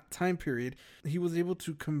 about that time period, he was able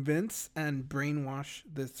to convince and brainwash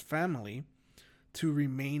this family to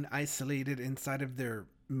remain isolated inside of their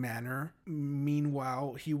manor.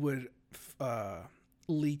 Meanwhile, he would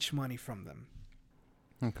leech money from them.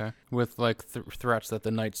 Okay. With like threats that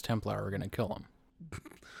the Knights Templar are going to kill him.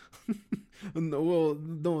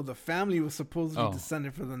 No, the family was supposedly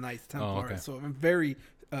descended from the Knights Templar, okay. so very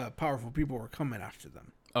powerful people were coming after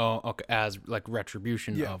them. Oh, okay. As like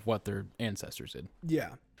retribution of what their ancestors did.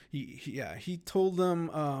 Yeah, he told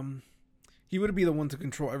them he would be the one to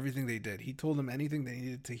control everything they did. He told them anything they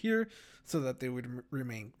needed to hear so that they would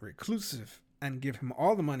remain reclusive and give him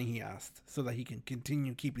all the money he asked so that he can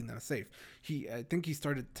continue keeping them safe. I think he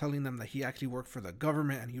started telling them that he actually worked for the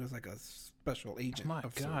government and he was like a special agent. My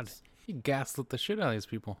of God, sorts. he gaslit the shit out of these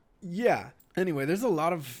people. Yeah. Anyway, there's a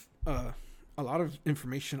lot of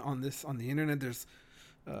information on this on the internet. There's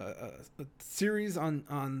a series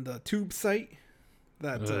on the Tube site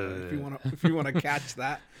that if you want to catch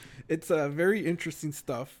that, it's very interesting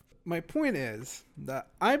stuff. My point is that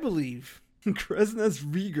I believe Kresnes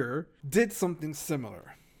Rieger did something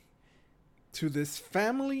similar to this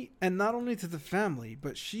family, and not only to the family,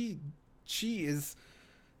 but she is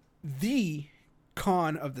the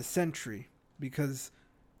con of the century, because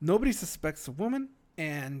nobody suspects a woman,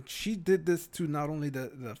 and she did this to not only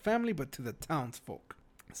the family but to the townsfolk.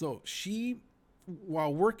 So she,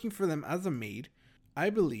 while working for them as a maid, I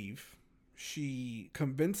believe she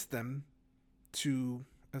convinced them to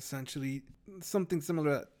essentially something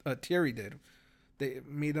similar that Thierry did. They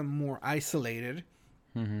made them more isolated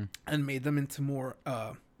and made them into more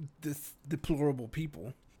deplorable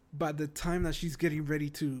people. By the time that she's getting ready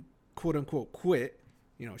to quote unquote quit,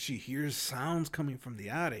 she hears sounds coming from the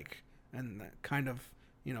attic, and that kind of,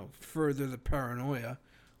 further the paranoia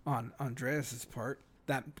on Andreas's part.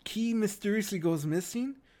 That key mysteriously goes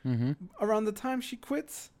missing around the time she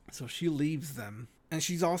quits. So she leaves them. And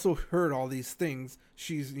she's also heard all these things.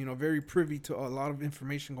 She's, very privy to a lot of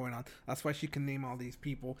information going on. That's why she can name all these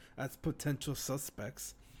people as potential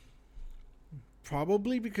suspects.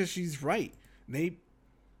 Probably because she's right. They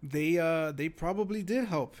probably did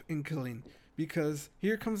help in killing. Because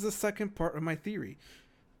here comes the second part of my theory.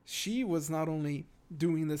 She was not only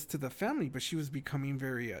doing this to the family, but she was becoming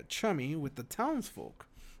very chummy with the townsfolk.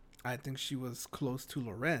 I think she was close to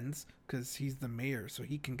Lorenz because he's the mayor, so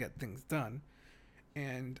he can get things done.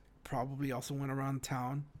 And probably also went around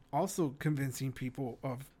town also convincing people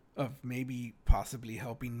of maybe possibly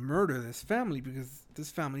helping murder this family, because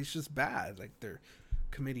this family is just bad. Like, they're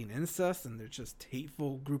committing incest and they're just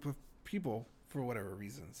hateful group of people for whatever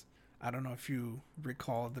reasons. I don't know if you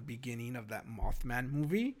recall the beginning of that Mothman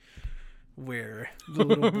movie where the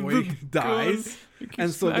little boy dies,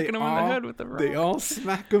 and so they all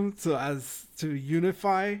smack him to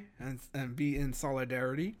unify and be in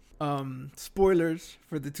solidarity. Spoilers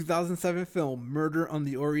for the 2007 film Murder on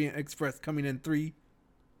the Orient Express, coming in 3,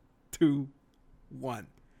 2, 1.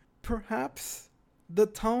 Perhaps the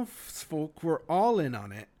townsfolk were all in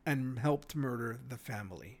on it and helped murder the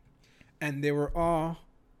family, and they were all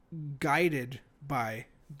guided by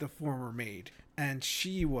the former maid, and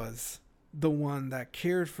she was the one that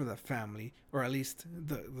cared for the family, or at least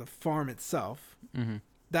the farm itself.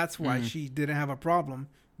 That's why she didn't have a problem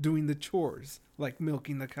doing the chores, like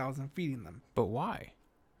milking the cows and feeding them. But why?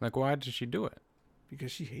 Like, why did she do it? Because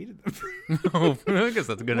she hated them. Oh, I guess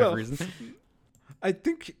that's a good enough reason. I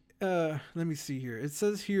think, let me see here. It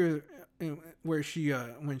says here where she,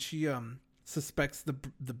 when she suspects the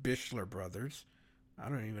Bischler brothers. I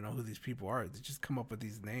don't even know who these people are. They just come up with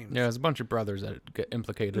these names. Yeah, there's a bunch of brothers that get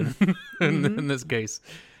implicated in this case.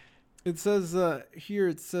 It says here.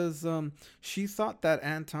 It says she thought that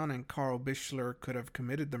Anton and Carl Bischler could have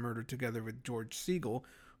committed the murder together with George Siegel,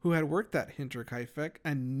 who had worked at Hinterkaifeck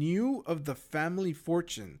and knew of the family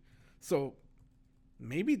fortune. So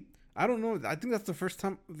maybe, I don't know. I think that's the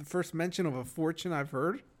first mention of a fortune I've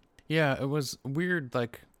heard. Yeah, it was weird.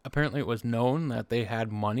 Like, apparently it was known that they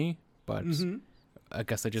had money, but I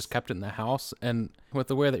guess they just kept it in the house. And with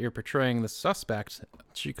the way that you're portraying the suspect,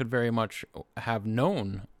 she could very much have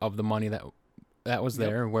known of the money that was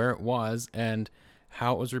there, where it was, and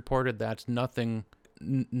how it was reported that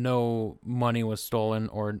no money was stolen,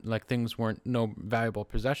 or like things weren't, no valuable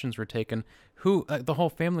possessions were taken. The whole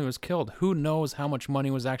family was killed. Who knows how much money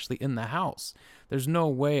was actually in the house? There's no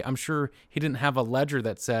way. I'm sure he didn't have a ledger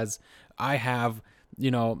that says, I have,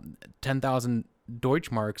 10,000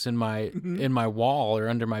 Deutschmarks in my wall or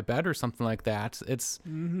under my bed or something like that. It's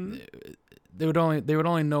they would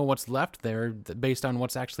only know what's left there based on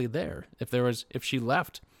what's actually there. If she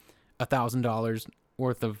left $1,000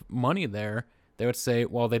 worth of money there, they would say,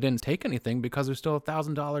 well, they didn't take anything because there's still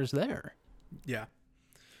 $1,000 there. Yeah.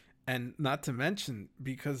 And not to mention,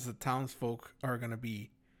 because the townsfolk are going to be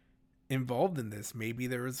involved in this, maybe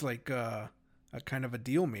there was like a kind of a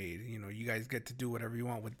deal made. You guys get to do whatever you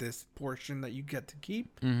want with this portion that you get to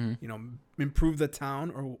keep. Improve the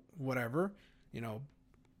town or whatever.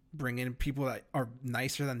 Bring in people that are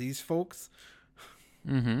nicer than these folks.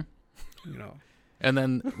 And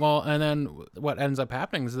then what ends up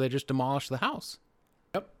happening is they just demolish the house.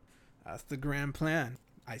 Yep. That's the grand plan.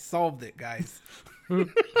 I solved it, guys.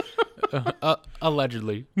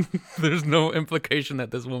 Allegedly. There's no implication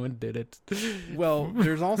that this woman did it. Well,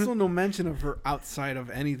 there's also no mention of her outside of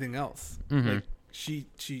anything else. Like she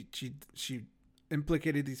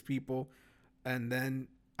implicated these people, and then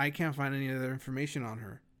I can't find any other information on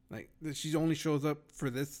her. Like, she only shows up for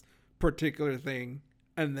this particular thing,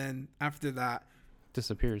 and then after that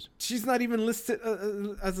disappears. She's not even listed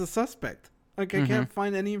as a suspect. Like, I can't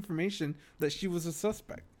find any information that she was a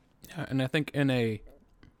suspect. Yeah, and I think in a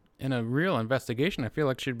real investigation, I feel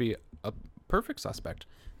like she'd be a perfect suspect.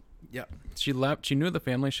 Yeah. She left. She knew the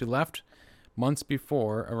family. She left months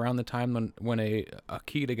before, around the time when a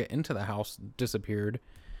key to get into the house disappeared.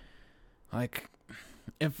 Like,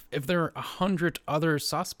 if there are 100 other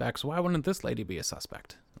suspects, why wouldn't this lady be a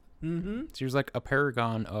suspect? She was like a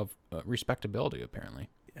paragon of respectability, apparently.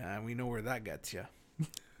 Yeah, we know where that gets you.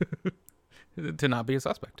 To not be a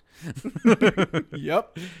suspect.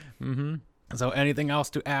 Yep. So anything else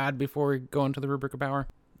to add before we go into the rubric of power?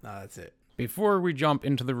 No, that's it. Before we jump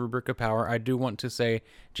into the rubric of power, I do want to say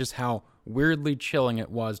just how weirdly chilling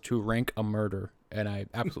it was to rank a murder, and I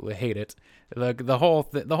absolutely hate it. The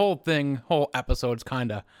whole episode's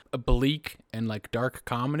kind of bleak and like dark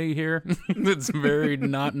comedy here. It's very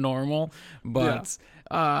not normal, but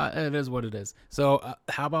it is what it is. So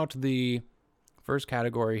how about the first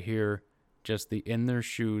category here? Just the in their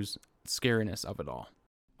shoes scariness of it all.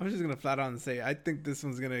 I'm just going to flat out say, I think this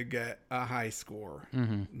one's going to get a high score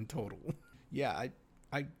in total. Yeah,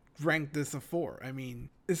 I ranked this a 4. I mean,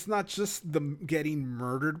 it's not just the getting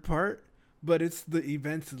murdered part, but it's the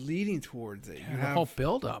events leading towards it. The whole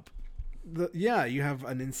build up. You have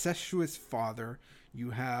an incestuous father. You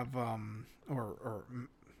have, or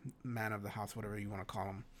man of the house, whatever you want to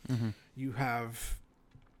call him. You have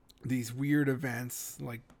these weird events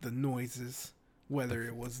like the noises, whether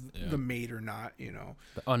it was the maid or not, the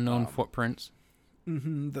unknown footprints.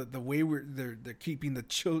 The way they're keeping the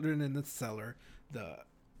children in the cellar,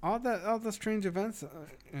 all the strange events.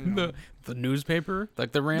 The newspaper,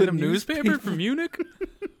 like the random newspaper from Munich.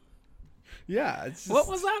 Yeah, it's just, what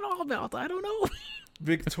was that all about? I don't know.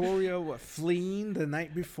 Victoria fleeing the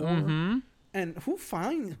night before. And who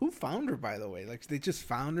found her, by the way? Like, they just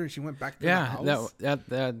found her and she went back to the house?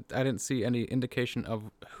 That I didn't see any indication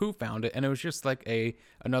of who found it. And it was just like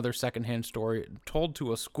another secondhand story told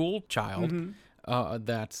to a school child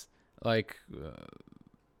that's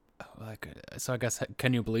so I guess,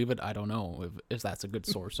 can you believe it? I don't know if that's a good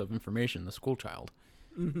source of information, the school child.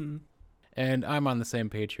 And I'm on the same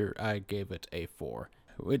page here. I gave it a 4.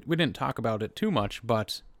 We didn't talk about it too much,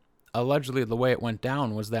 but allegedly the way it went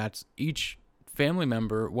down was that each family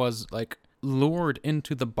member was like lured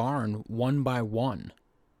into the barn one by one.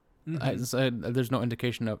 There's no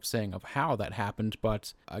indication of how that happened,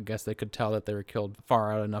 but I guess they could tell that they were killed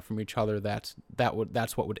far out enough from each other that's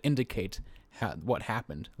what would indicate what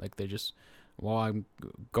happened. Like, they just, I'm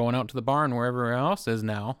going out to the barn where everyone else is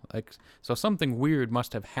now. Like, so something weird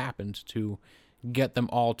must have happened to get them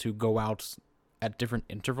all to go out at different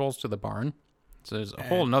intervals to the barn. So there's a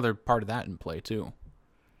whole another part of that in play too.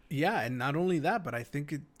 Yeah, and not only that, but I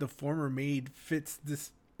think the former maid fits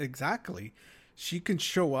this exactly. She can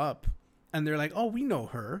show up, and they're like, "Oh, we know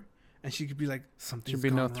her," and she could be like, "Something's Should be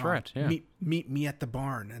gone no wrong. threat, yeah. Meet me at the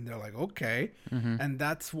barn," and they're like, "Okay," and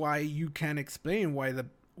that's why you can't explain why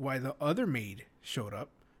the other maid showed up,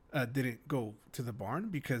 didn't go to the barn,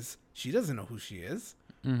 because she doesn't know who she is.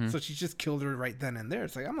 So she just killed her right then and there.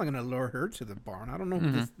 It's like, I'm not gonna lure her to the barn. I don't know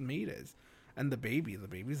who this maid is. And the baby's a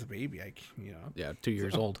baby. Yeah, 2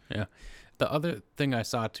 years old. Yeah. The other thing I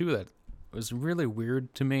saw too that was really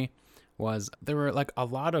weird to me was there were like a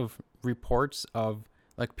lot of reports of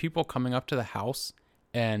like people coming up to the house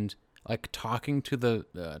and like talking to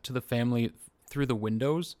the family through the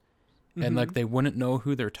windows, and like they wouldn't know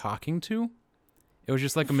who they're talking to. It was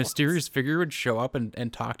just like a mysterious figure would show up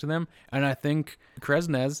and talk to them. And I think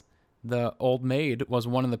Kresnez, the old maid, was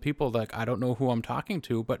one of the people like, I don't know who I'm talking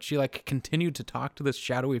to, but she like continued to talk to this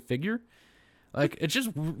shadowy figure. Like, it's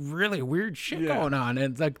just really weird shit going on.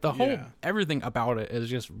 And like the whole, everything about it is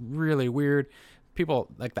just really weird. People,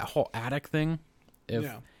 like that whole attic thing,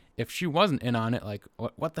 if she wasn't in on it, like,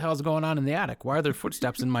 what the hell's going on in the attic? Why are there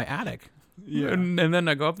footsteps in my attic? Yeah. And then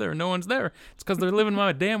I go up there and no one's there. It's because they're living in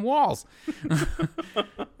my damn walls.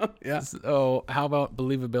 Yeah. So how about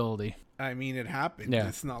believability? I mean, it happened. Yeah.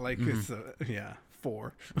 It's not like it's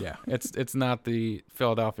 4. Yeah. It's not the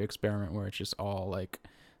Philadelphia Experiment where it's just all like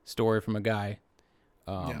story from a guy.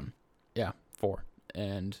 4.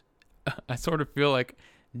 And I sort of feel like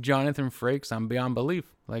Jonathan Frakes on Beyond Belief.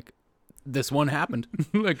 Like, this one happened.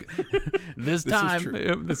 Like, this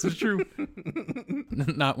time. This is true.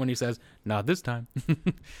 Not when he says, not this time.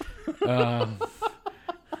 And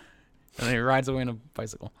then he rides away on a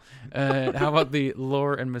bicycle. How about the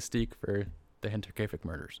lore and mystique for the Hinterkaifeck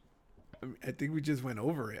murders? I think we just went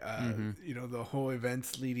over it. The whole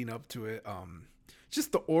events leading up to it.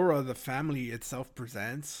 Just the aura the family itself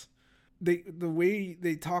presents. The way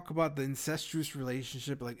they talk about the incestuous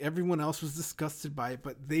relationship, like everyone else was disgusted by it,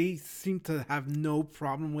 but they seem to have no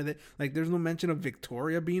problem with it. Like, there's no mention of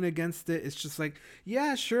Victoria being against it. It's just like,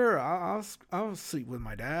 yeah, sure, I'll sleep with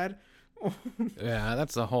my dad. Yeah,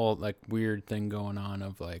 that's a whole like weird thing going on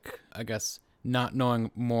of like, I guess, not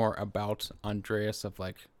knowing more about Andreas, of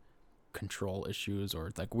like control issues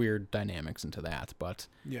or like weird dynamics into that. But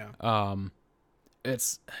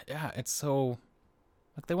it's so.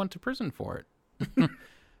 Like, they went to prison for it.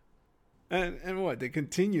 and what? They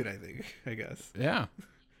continued, I guess. Yeah.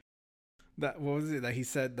 What was it that he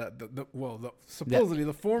said that supposedly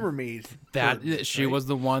the former maid she was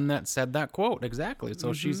the one that said that quote, exactly.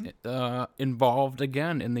 So she's involved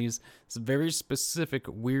again in these very specific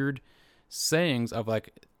weird sayings of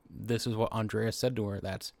like, this is what Andreas said to her,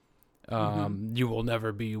 that you will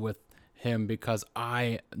never be with him because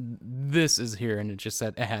this is here, and it just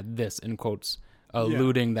said it had this in quotes,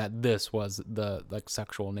 alluding that this was the like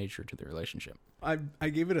sexual nature to the relationship. I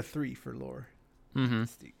gave it a 3 for lore.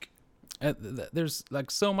 Mystique. There's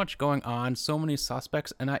like so much going on, so many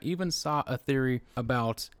suspects, and I even saw a theory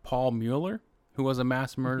about Paul Mueller, who was a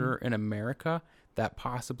mass murderer in America that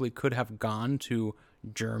possibly could have gone to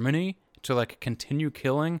Germany to like continue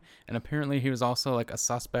killing, and apparently he was also like a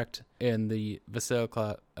suspect in the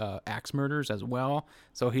Vasilka axe murders as well.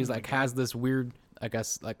 So he's like has this weird, I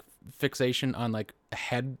guess, like fixation on like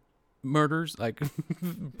head murders, like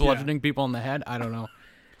bludgeoning people in the head. I don't know.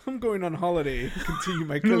 I'm going on holiday. Continue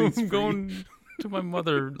my killing spree. I'm going to my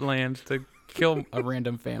motherland to kill a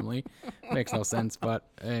random family. Makes no sense, but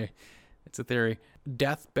hey, it's a theory.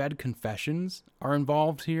 Deathbed confessions are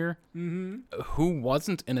involved here. Who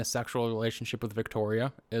wasn't in a sexual relationship with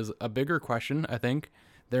Victoria is a bigger question, I think.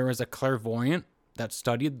 There was a clairvoyant that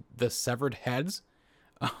studied the severed heads.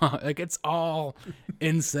 Like, it's all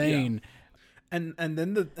insane. And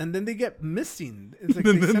then they get missing. It's like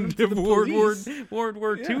they send them to the police. World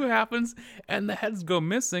War II happens, and the heads go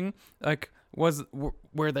missing. Like, was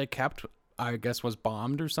where they kept, I guess, was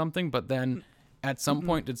bombed or something. But then, at some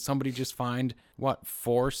point, did somebody just find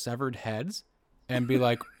 4 severed heads, and be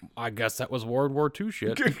like, I guess that was World War II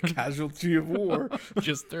shit. Casualty of war.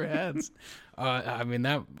 Just their heads. I mean,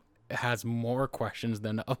 that has more questions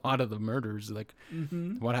than a lot of the murders. Like,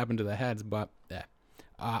 what happened to the heads? But yeah.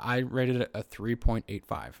 I rated it a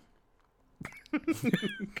 3.85.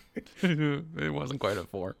 It wasn't quite a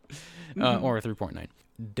 4. Or a 3.9.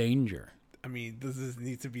 Danger. I mean, does this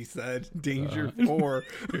need to be said? Danger 4.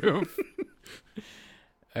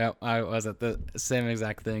 Yeah, I was at the same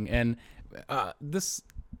exact thing. And this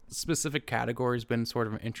specific category has been sort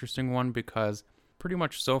of an interesting one because pretty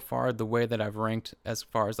much so far the way that I've ranked as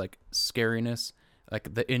far as like scariness,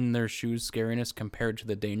 like the in their shoes scariness compared to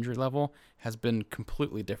the danger level has been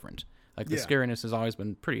completely different. Like the Yeah. scariness has always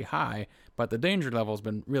been pretty high, but the danger level has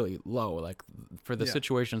been really low. Like for the Yeah.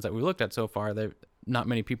 situations that we looked at so far, not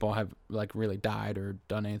many people have like really died or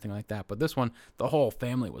done anything like that. But this one, the whole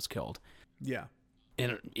family was killed, Yeah.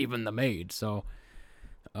 and even the maid. So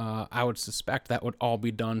I would suspect that would all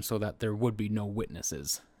be done so that there would be no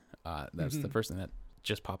witnesses. That's the first thing that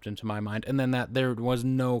just popped into my mind. And then that there was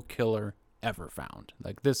no killer ever found.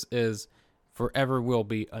 Like this is forever will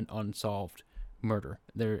be an unsolved murder.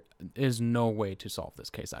 There is no way to solve this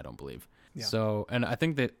case, I don't believe. Yeah. So, and I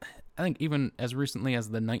think even as recently as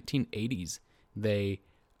the 1980s, they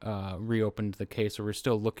reopened the case, or we're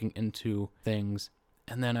still looking into things.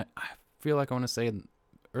 And then I feel like I want to say in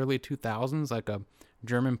early 2000s, like a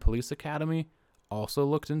German police academy also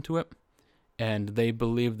looked into it, and they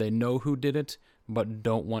believe they know who did it, but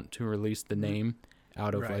don't want to release the name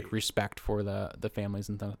out of Right. like respect for the families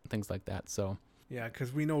and things like that. So Yeah,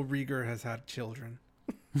 because we know Rieger has had children.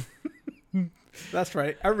 That's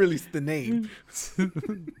right. I released the name.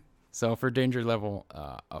 So for danger level,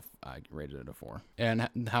 I rated it a 4. And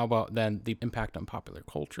how about then the impact on popular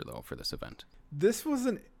culture though for this event? This was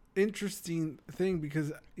an interesting thing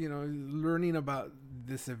because, learning about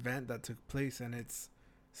this event that took place, and it's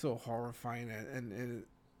so horrifying, and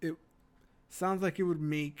it sounds like it would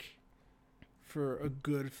make for a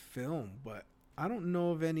good film, but I don't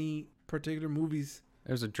know of any particular movies.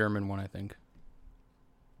 There's a German one, I think.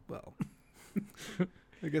 Well,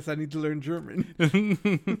 I guess I need to learn German.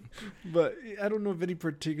 But I don't know of any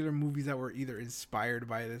particular movies that were either inspired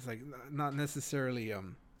by this, like not necessarily a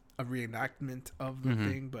reenactment of the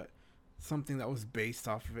thing, but something that was based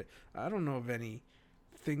off of it. I don't know of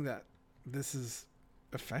anything that this is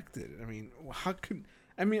affected. I mean,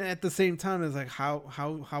 at the same time, it's like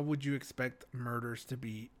how would you expect murders to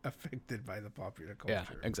be affected by the popular culture? Yeah,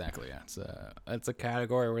 exactly. Yeah, it's a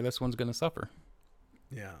category where this one's gonna suffer.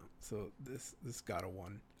 Yeah. So this got a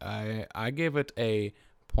 1. I gave it a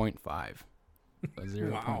 0.5, a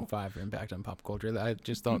 0.5 Wow. for impact on pop culture. I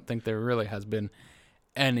just don't think there really has been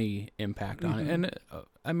any impact on it. And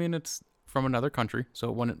I mean, it's from another country, so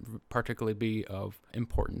it wouldn't particularly be of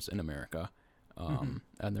importance in America. And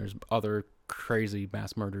there's other crazy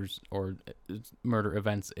mass murders or murder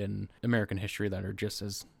events in American history that are just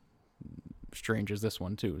as strange as this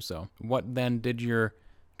one too. So what then did your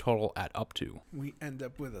total add up to? We end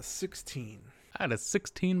up with a 16. I had a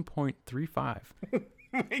 16.35. Oh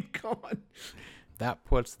my God. That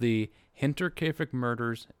puts the Hinterkaifeck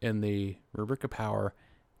murders in the rubric of power,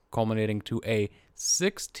 culminating to a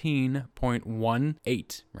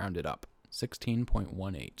 16.18, rounded up.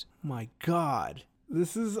 16.18. My God.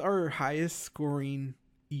 This is our highest scoring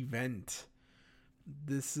event.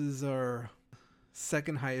 This is our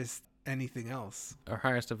second highest anything else. Our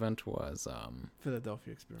highest event was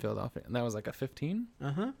Philadelphia Experiment. Philadelphia, and that was like a 15.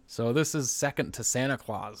 Uh-huh. So this is second to Santa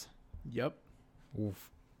Claus. Yep. Oof.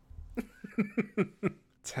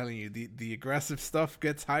 Telling you, the aggressive stuff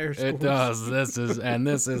gets higher scores. It does. This is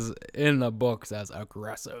in the books as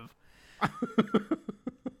aggressive.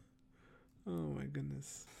 Oh my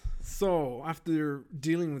goodness. So, after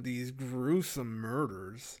dealing with these gruesome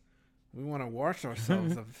murders, we want to wash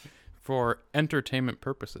ourselves of... For entertainment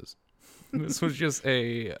purposes. This was just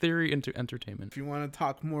a theory into entertainment. If you want to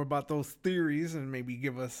talk more about those theories and maybe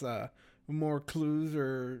give us more clues,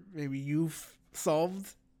 or maybe you've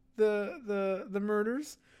solved the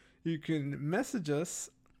murders, you can message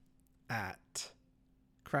us at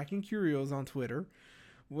Cracking Curios on Twitter.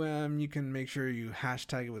 You can make sure you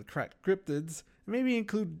hashtag it with Cracked Cryptids. Maybe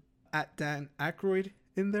include at Dan Aykroyd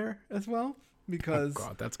in there as well, because Oh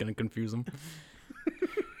God, that's gonna confuse them.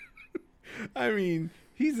 I mean,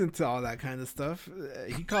 he's into all that kind of stuff.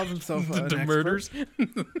 He calls himself an The expert. murders.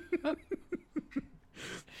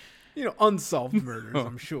 Unsolved murders,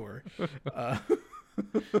 I'm sure.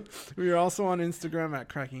 We are also on Instagram at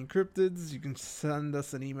Cracking Cryptids. You can send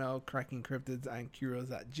us an email,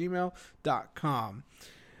 crackingcryptidsandcurios@gmail.com.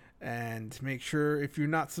 And make sure, if you're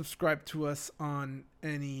not subscribed to us on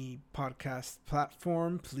any podcast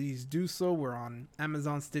platform, please do so. We're on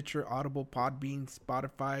Amazon, Stitcher, Audible, Podbean,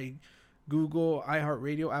 Spotify, Google,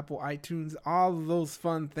 iHeartRadio, Apple, iTunes, all of those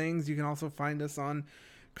fun things. You can also find us on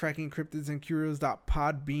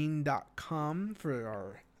crackingcryptidsandcurios.podbean.com for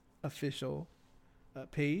our official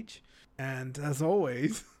page. And as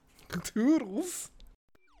always, toodles.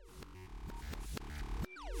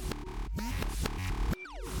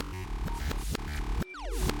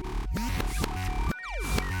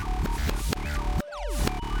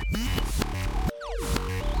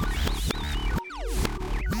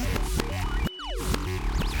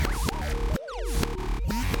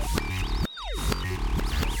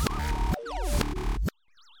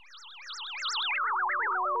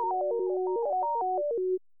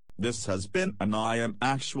 This has been an I Am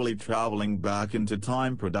Actually Traveling Back into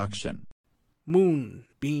Time production. Moon,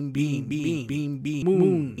 beam, beam, beam, beam, beam,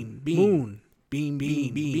 moon, beam, moon, beam,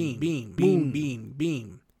 beam, beam, beam, beam, beam,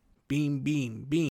 beam, beam, beam, beam.